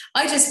answer.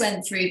 I just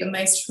went through the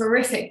most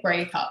horrific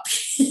breakup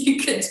you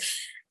could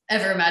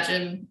ever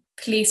imagine.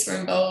 Police were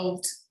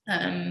involved,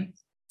 and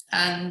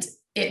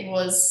it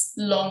was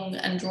long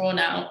and drawn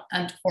out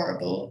and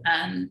horrible.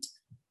 And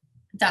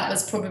that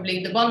was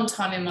probably the one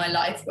time in my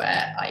life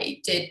where I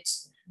did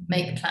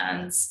make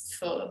plans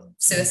for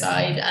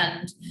suicide.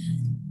 And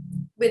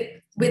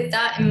with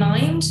that in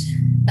mind,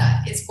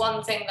 that is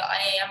one thing that I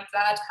am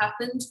glad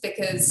happened,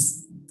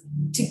 because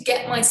to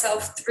get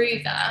myself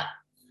through that,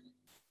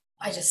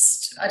 I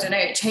don't know,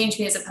 it changed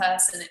me as a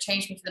person. It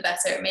changed me for the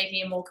better. It made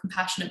me a more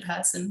compassionate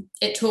person.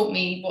 It taught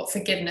me what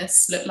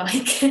forgiveness looked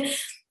like.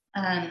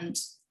 And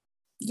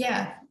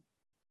yeah,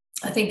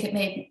 I think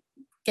it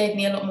gave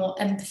me a lot more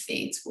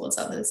empathy towards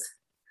others.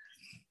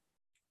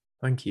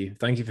 Thank you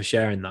for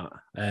sharing that.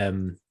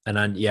 And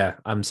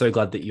I'm so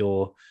glad that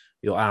you're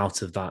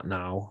out of that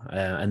now.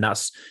 And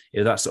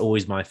that's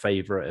always my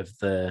favorite of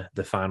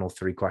the final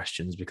 3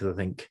 questions, because I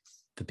think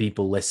the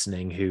people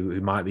listening who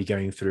might be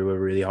going through a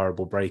really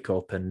horrible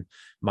breakup and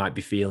might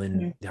be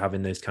feeling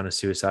having those kind of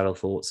suicidal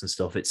thoughts and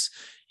stuff, it's,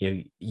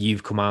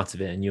 you've come out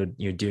of it and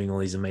you're doing all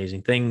these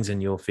amazing things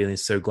and you're feeling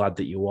so glad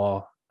that you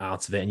are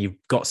out of it and you've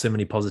got so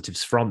many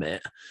positives from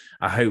it.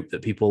 I hope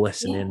that people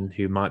listening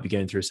who might be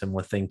going through a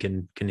similar thing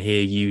can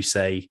hear you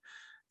say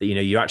that,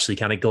 you're actually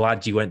kind of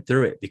glad you went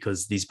through it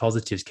because these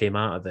positives came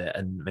out of it,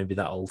 and maybe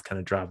that'll kind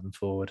of drive them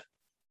forward.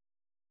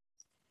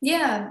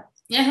 Yeah,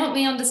 help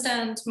me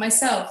understand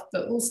myself,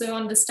 but also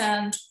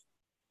understand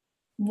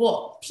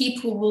what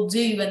people will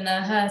do when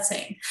they're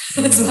hurting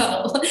as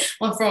well,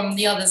 or from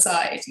the other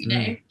side,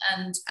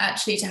 and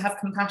actually to have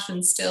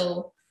compassion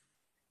still,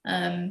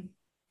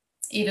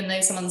 even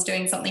though someone's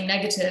doing something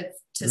negative,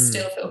 to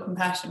still feel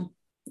compassion.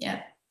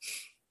 Yeah.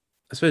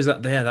 I suppose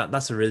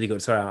that's a really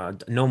good. Sorry,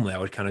 normally I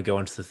would kind of go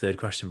on to the 3rd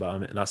question,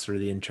 but that's a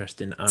really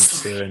interesting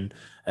answer. And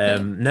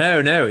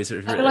no, it's.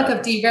 I feel like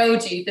I've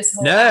derailed you this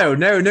whole. No.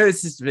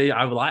 It's just me.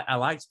 I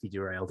like to be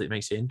derailed. It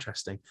makes it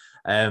interesting.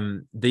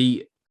 I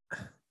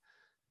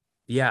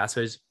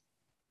suppose.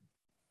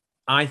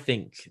 I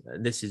think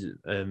this is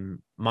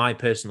my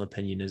personal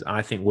opinion. Is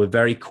I think we're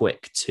very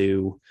quick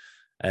to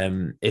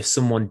if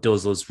someone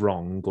does us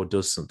wrong or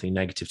does something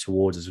negative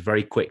towards us, we're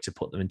very quick to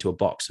put them into a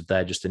box of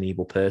they're just an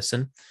evil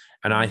person.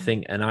 And I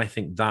think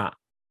that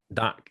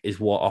is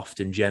what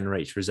often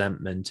generates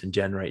resentment and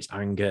generates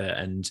anger,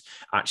 and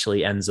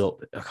actually ends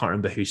up, I can't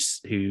remember who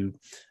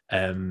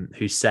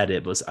said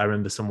it, but I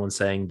remember someone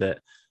saying that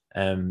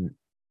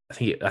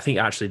I think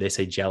actually they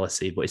say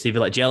jealousy, but it's either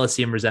like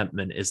jealousy and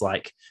resentment is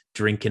like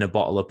drinking a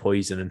bottle of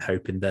poison and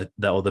hoping that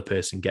the other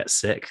person gets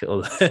sick.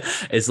 Or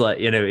it's like,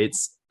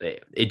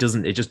 it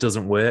just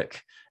doesn't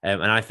work.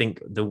 And I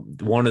think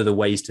one of the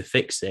ways to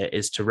fix it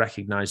is to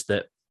recognize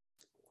that,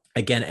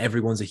 again,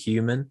 everyone's a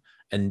human,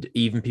 and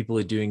even people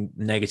who are doing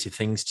negative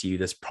things to you,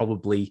 there's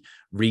probably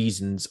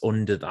reasons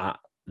under that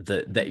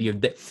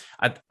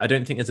I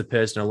don't think there's a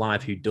person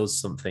alive who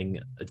does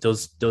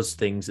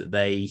things that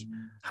they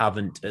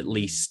haven't at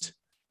least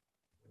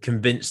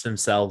convinced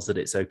themselves that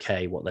it's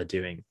okay what they're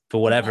doing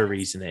for whatever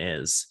reason it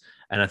is.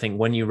 And I think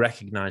when you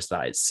recognize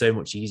that, it's so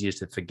much easier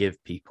to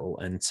forgive people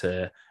and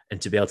to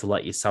be able to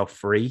let yourself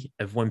free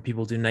of when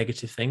people do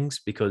negative things,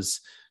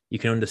 because you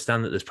can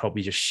understand that there's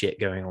probably just shit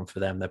going on for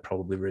them. They're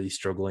probably really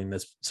struggling.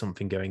 There's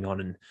something going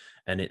on,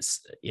 and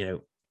it's,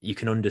 you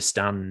can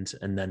understand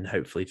and then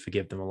hopefully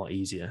forgive them a lot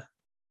easier.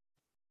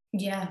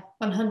 Yeah,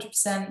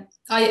 100%.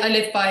 I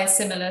live by a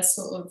similar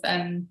sort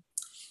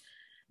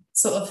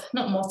of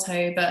not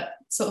motto, but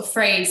sort of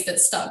phrase that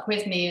stuck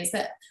with me, is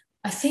that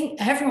I think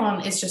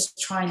everyone is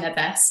just trying their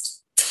best.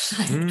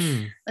 I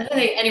don't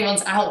think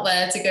anyone's out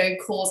there to go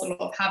cause a lot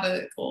of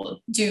havoc or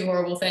do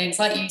horrible things.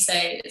 Like you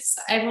say,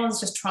 everyone's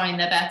just trying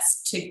their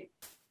best to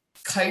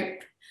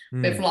cope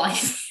with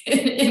life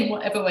in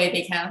whatever way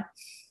they can.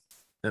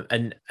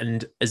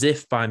 And as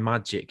if by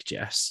magic,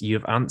 Jess,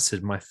 you've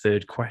answered my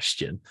third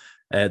question.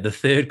 The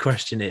third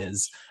question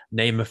is,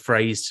 name a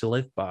phrase to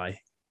live by.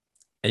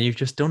 And you've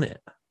just done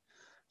it.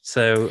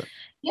 So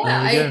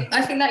yeah,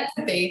 I think that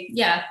could be.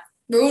 Yeah,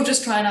 we're all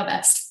just trying our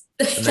best.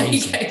 There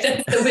you go.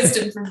 That's the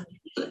wisdom from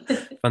me.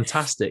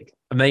 Fantastic.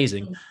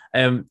 Amazing.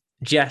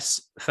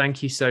 Jess,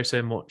 thank you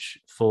so much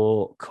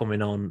for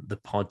coming on the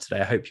pod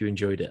today. I hope you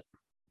enjoyed it.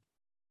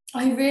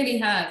 I really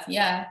have.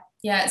 Yeah,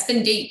 it's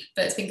been deep,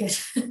 but it's been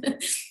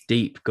good.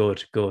 Deep,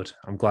 good.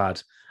 I'm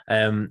glad.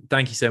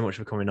 Thank you so much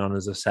for coming on,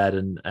 as I said,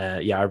 and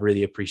I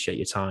really appreciate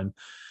your time.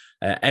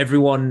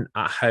 Everyone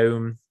at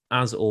home,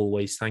 as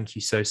always, thank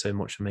you so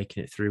much for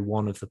making it through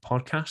one of the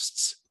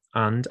podcasts,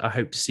 and I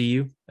hope to see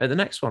you at the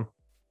next one.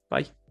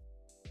 Bye.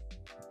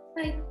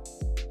 Bye.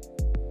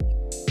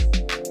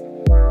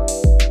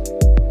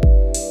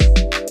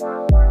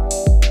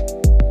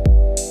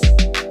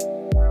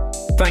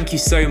 Thank you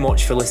so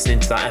much for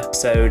listening to that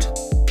episode.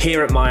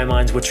 Here at My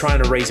Minds, we're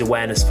trying to raise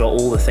awareness for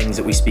all the things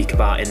that we speak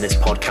about in this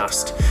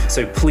podcast.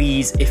 So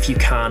please, if you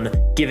can,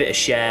 give it a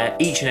share.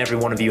 Each and every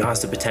one of you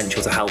has the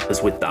potential to help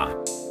us with that.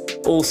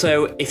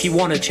 Also, if you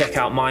want to check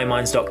out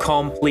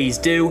myminds.com, please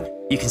do.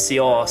 You can see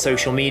all our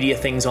social media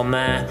things on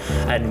there,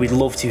 and we'd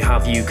love to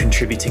have you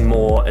contributing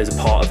more as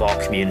a part of our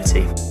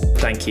community.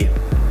 Thank you.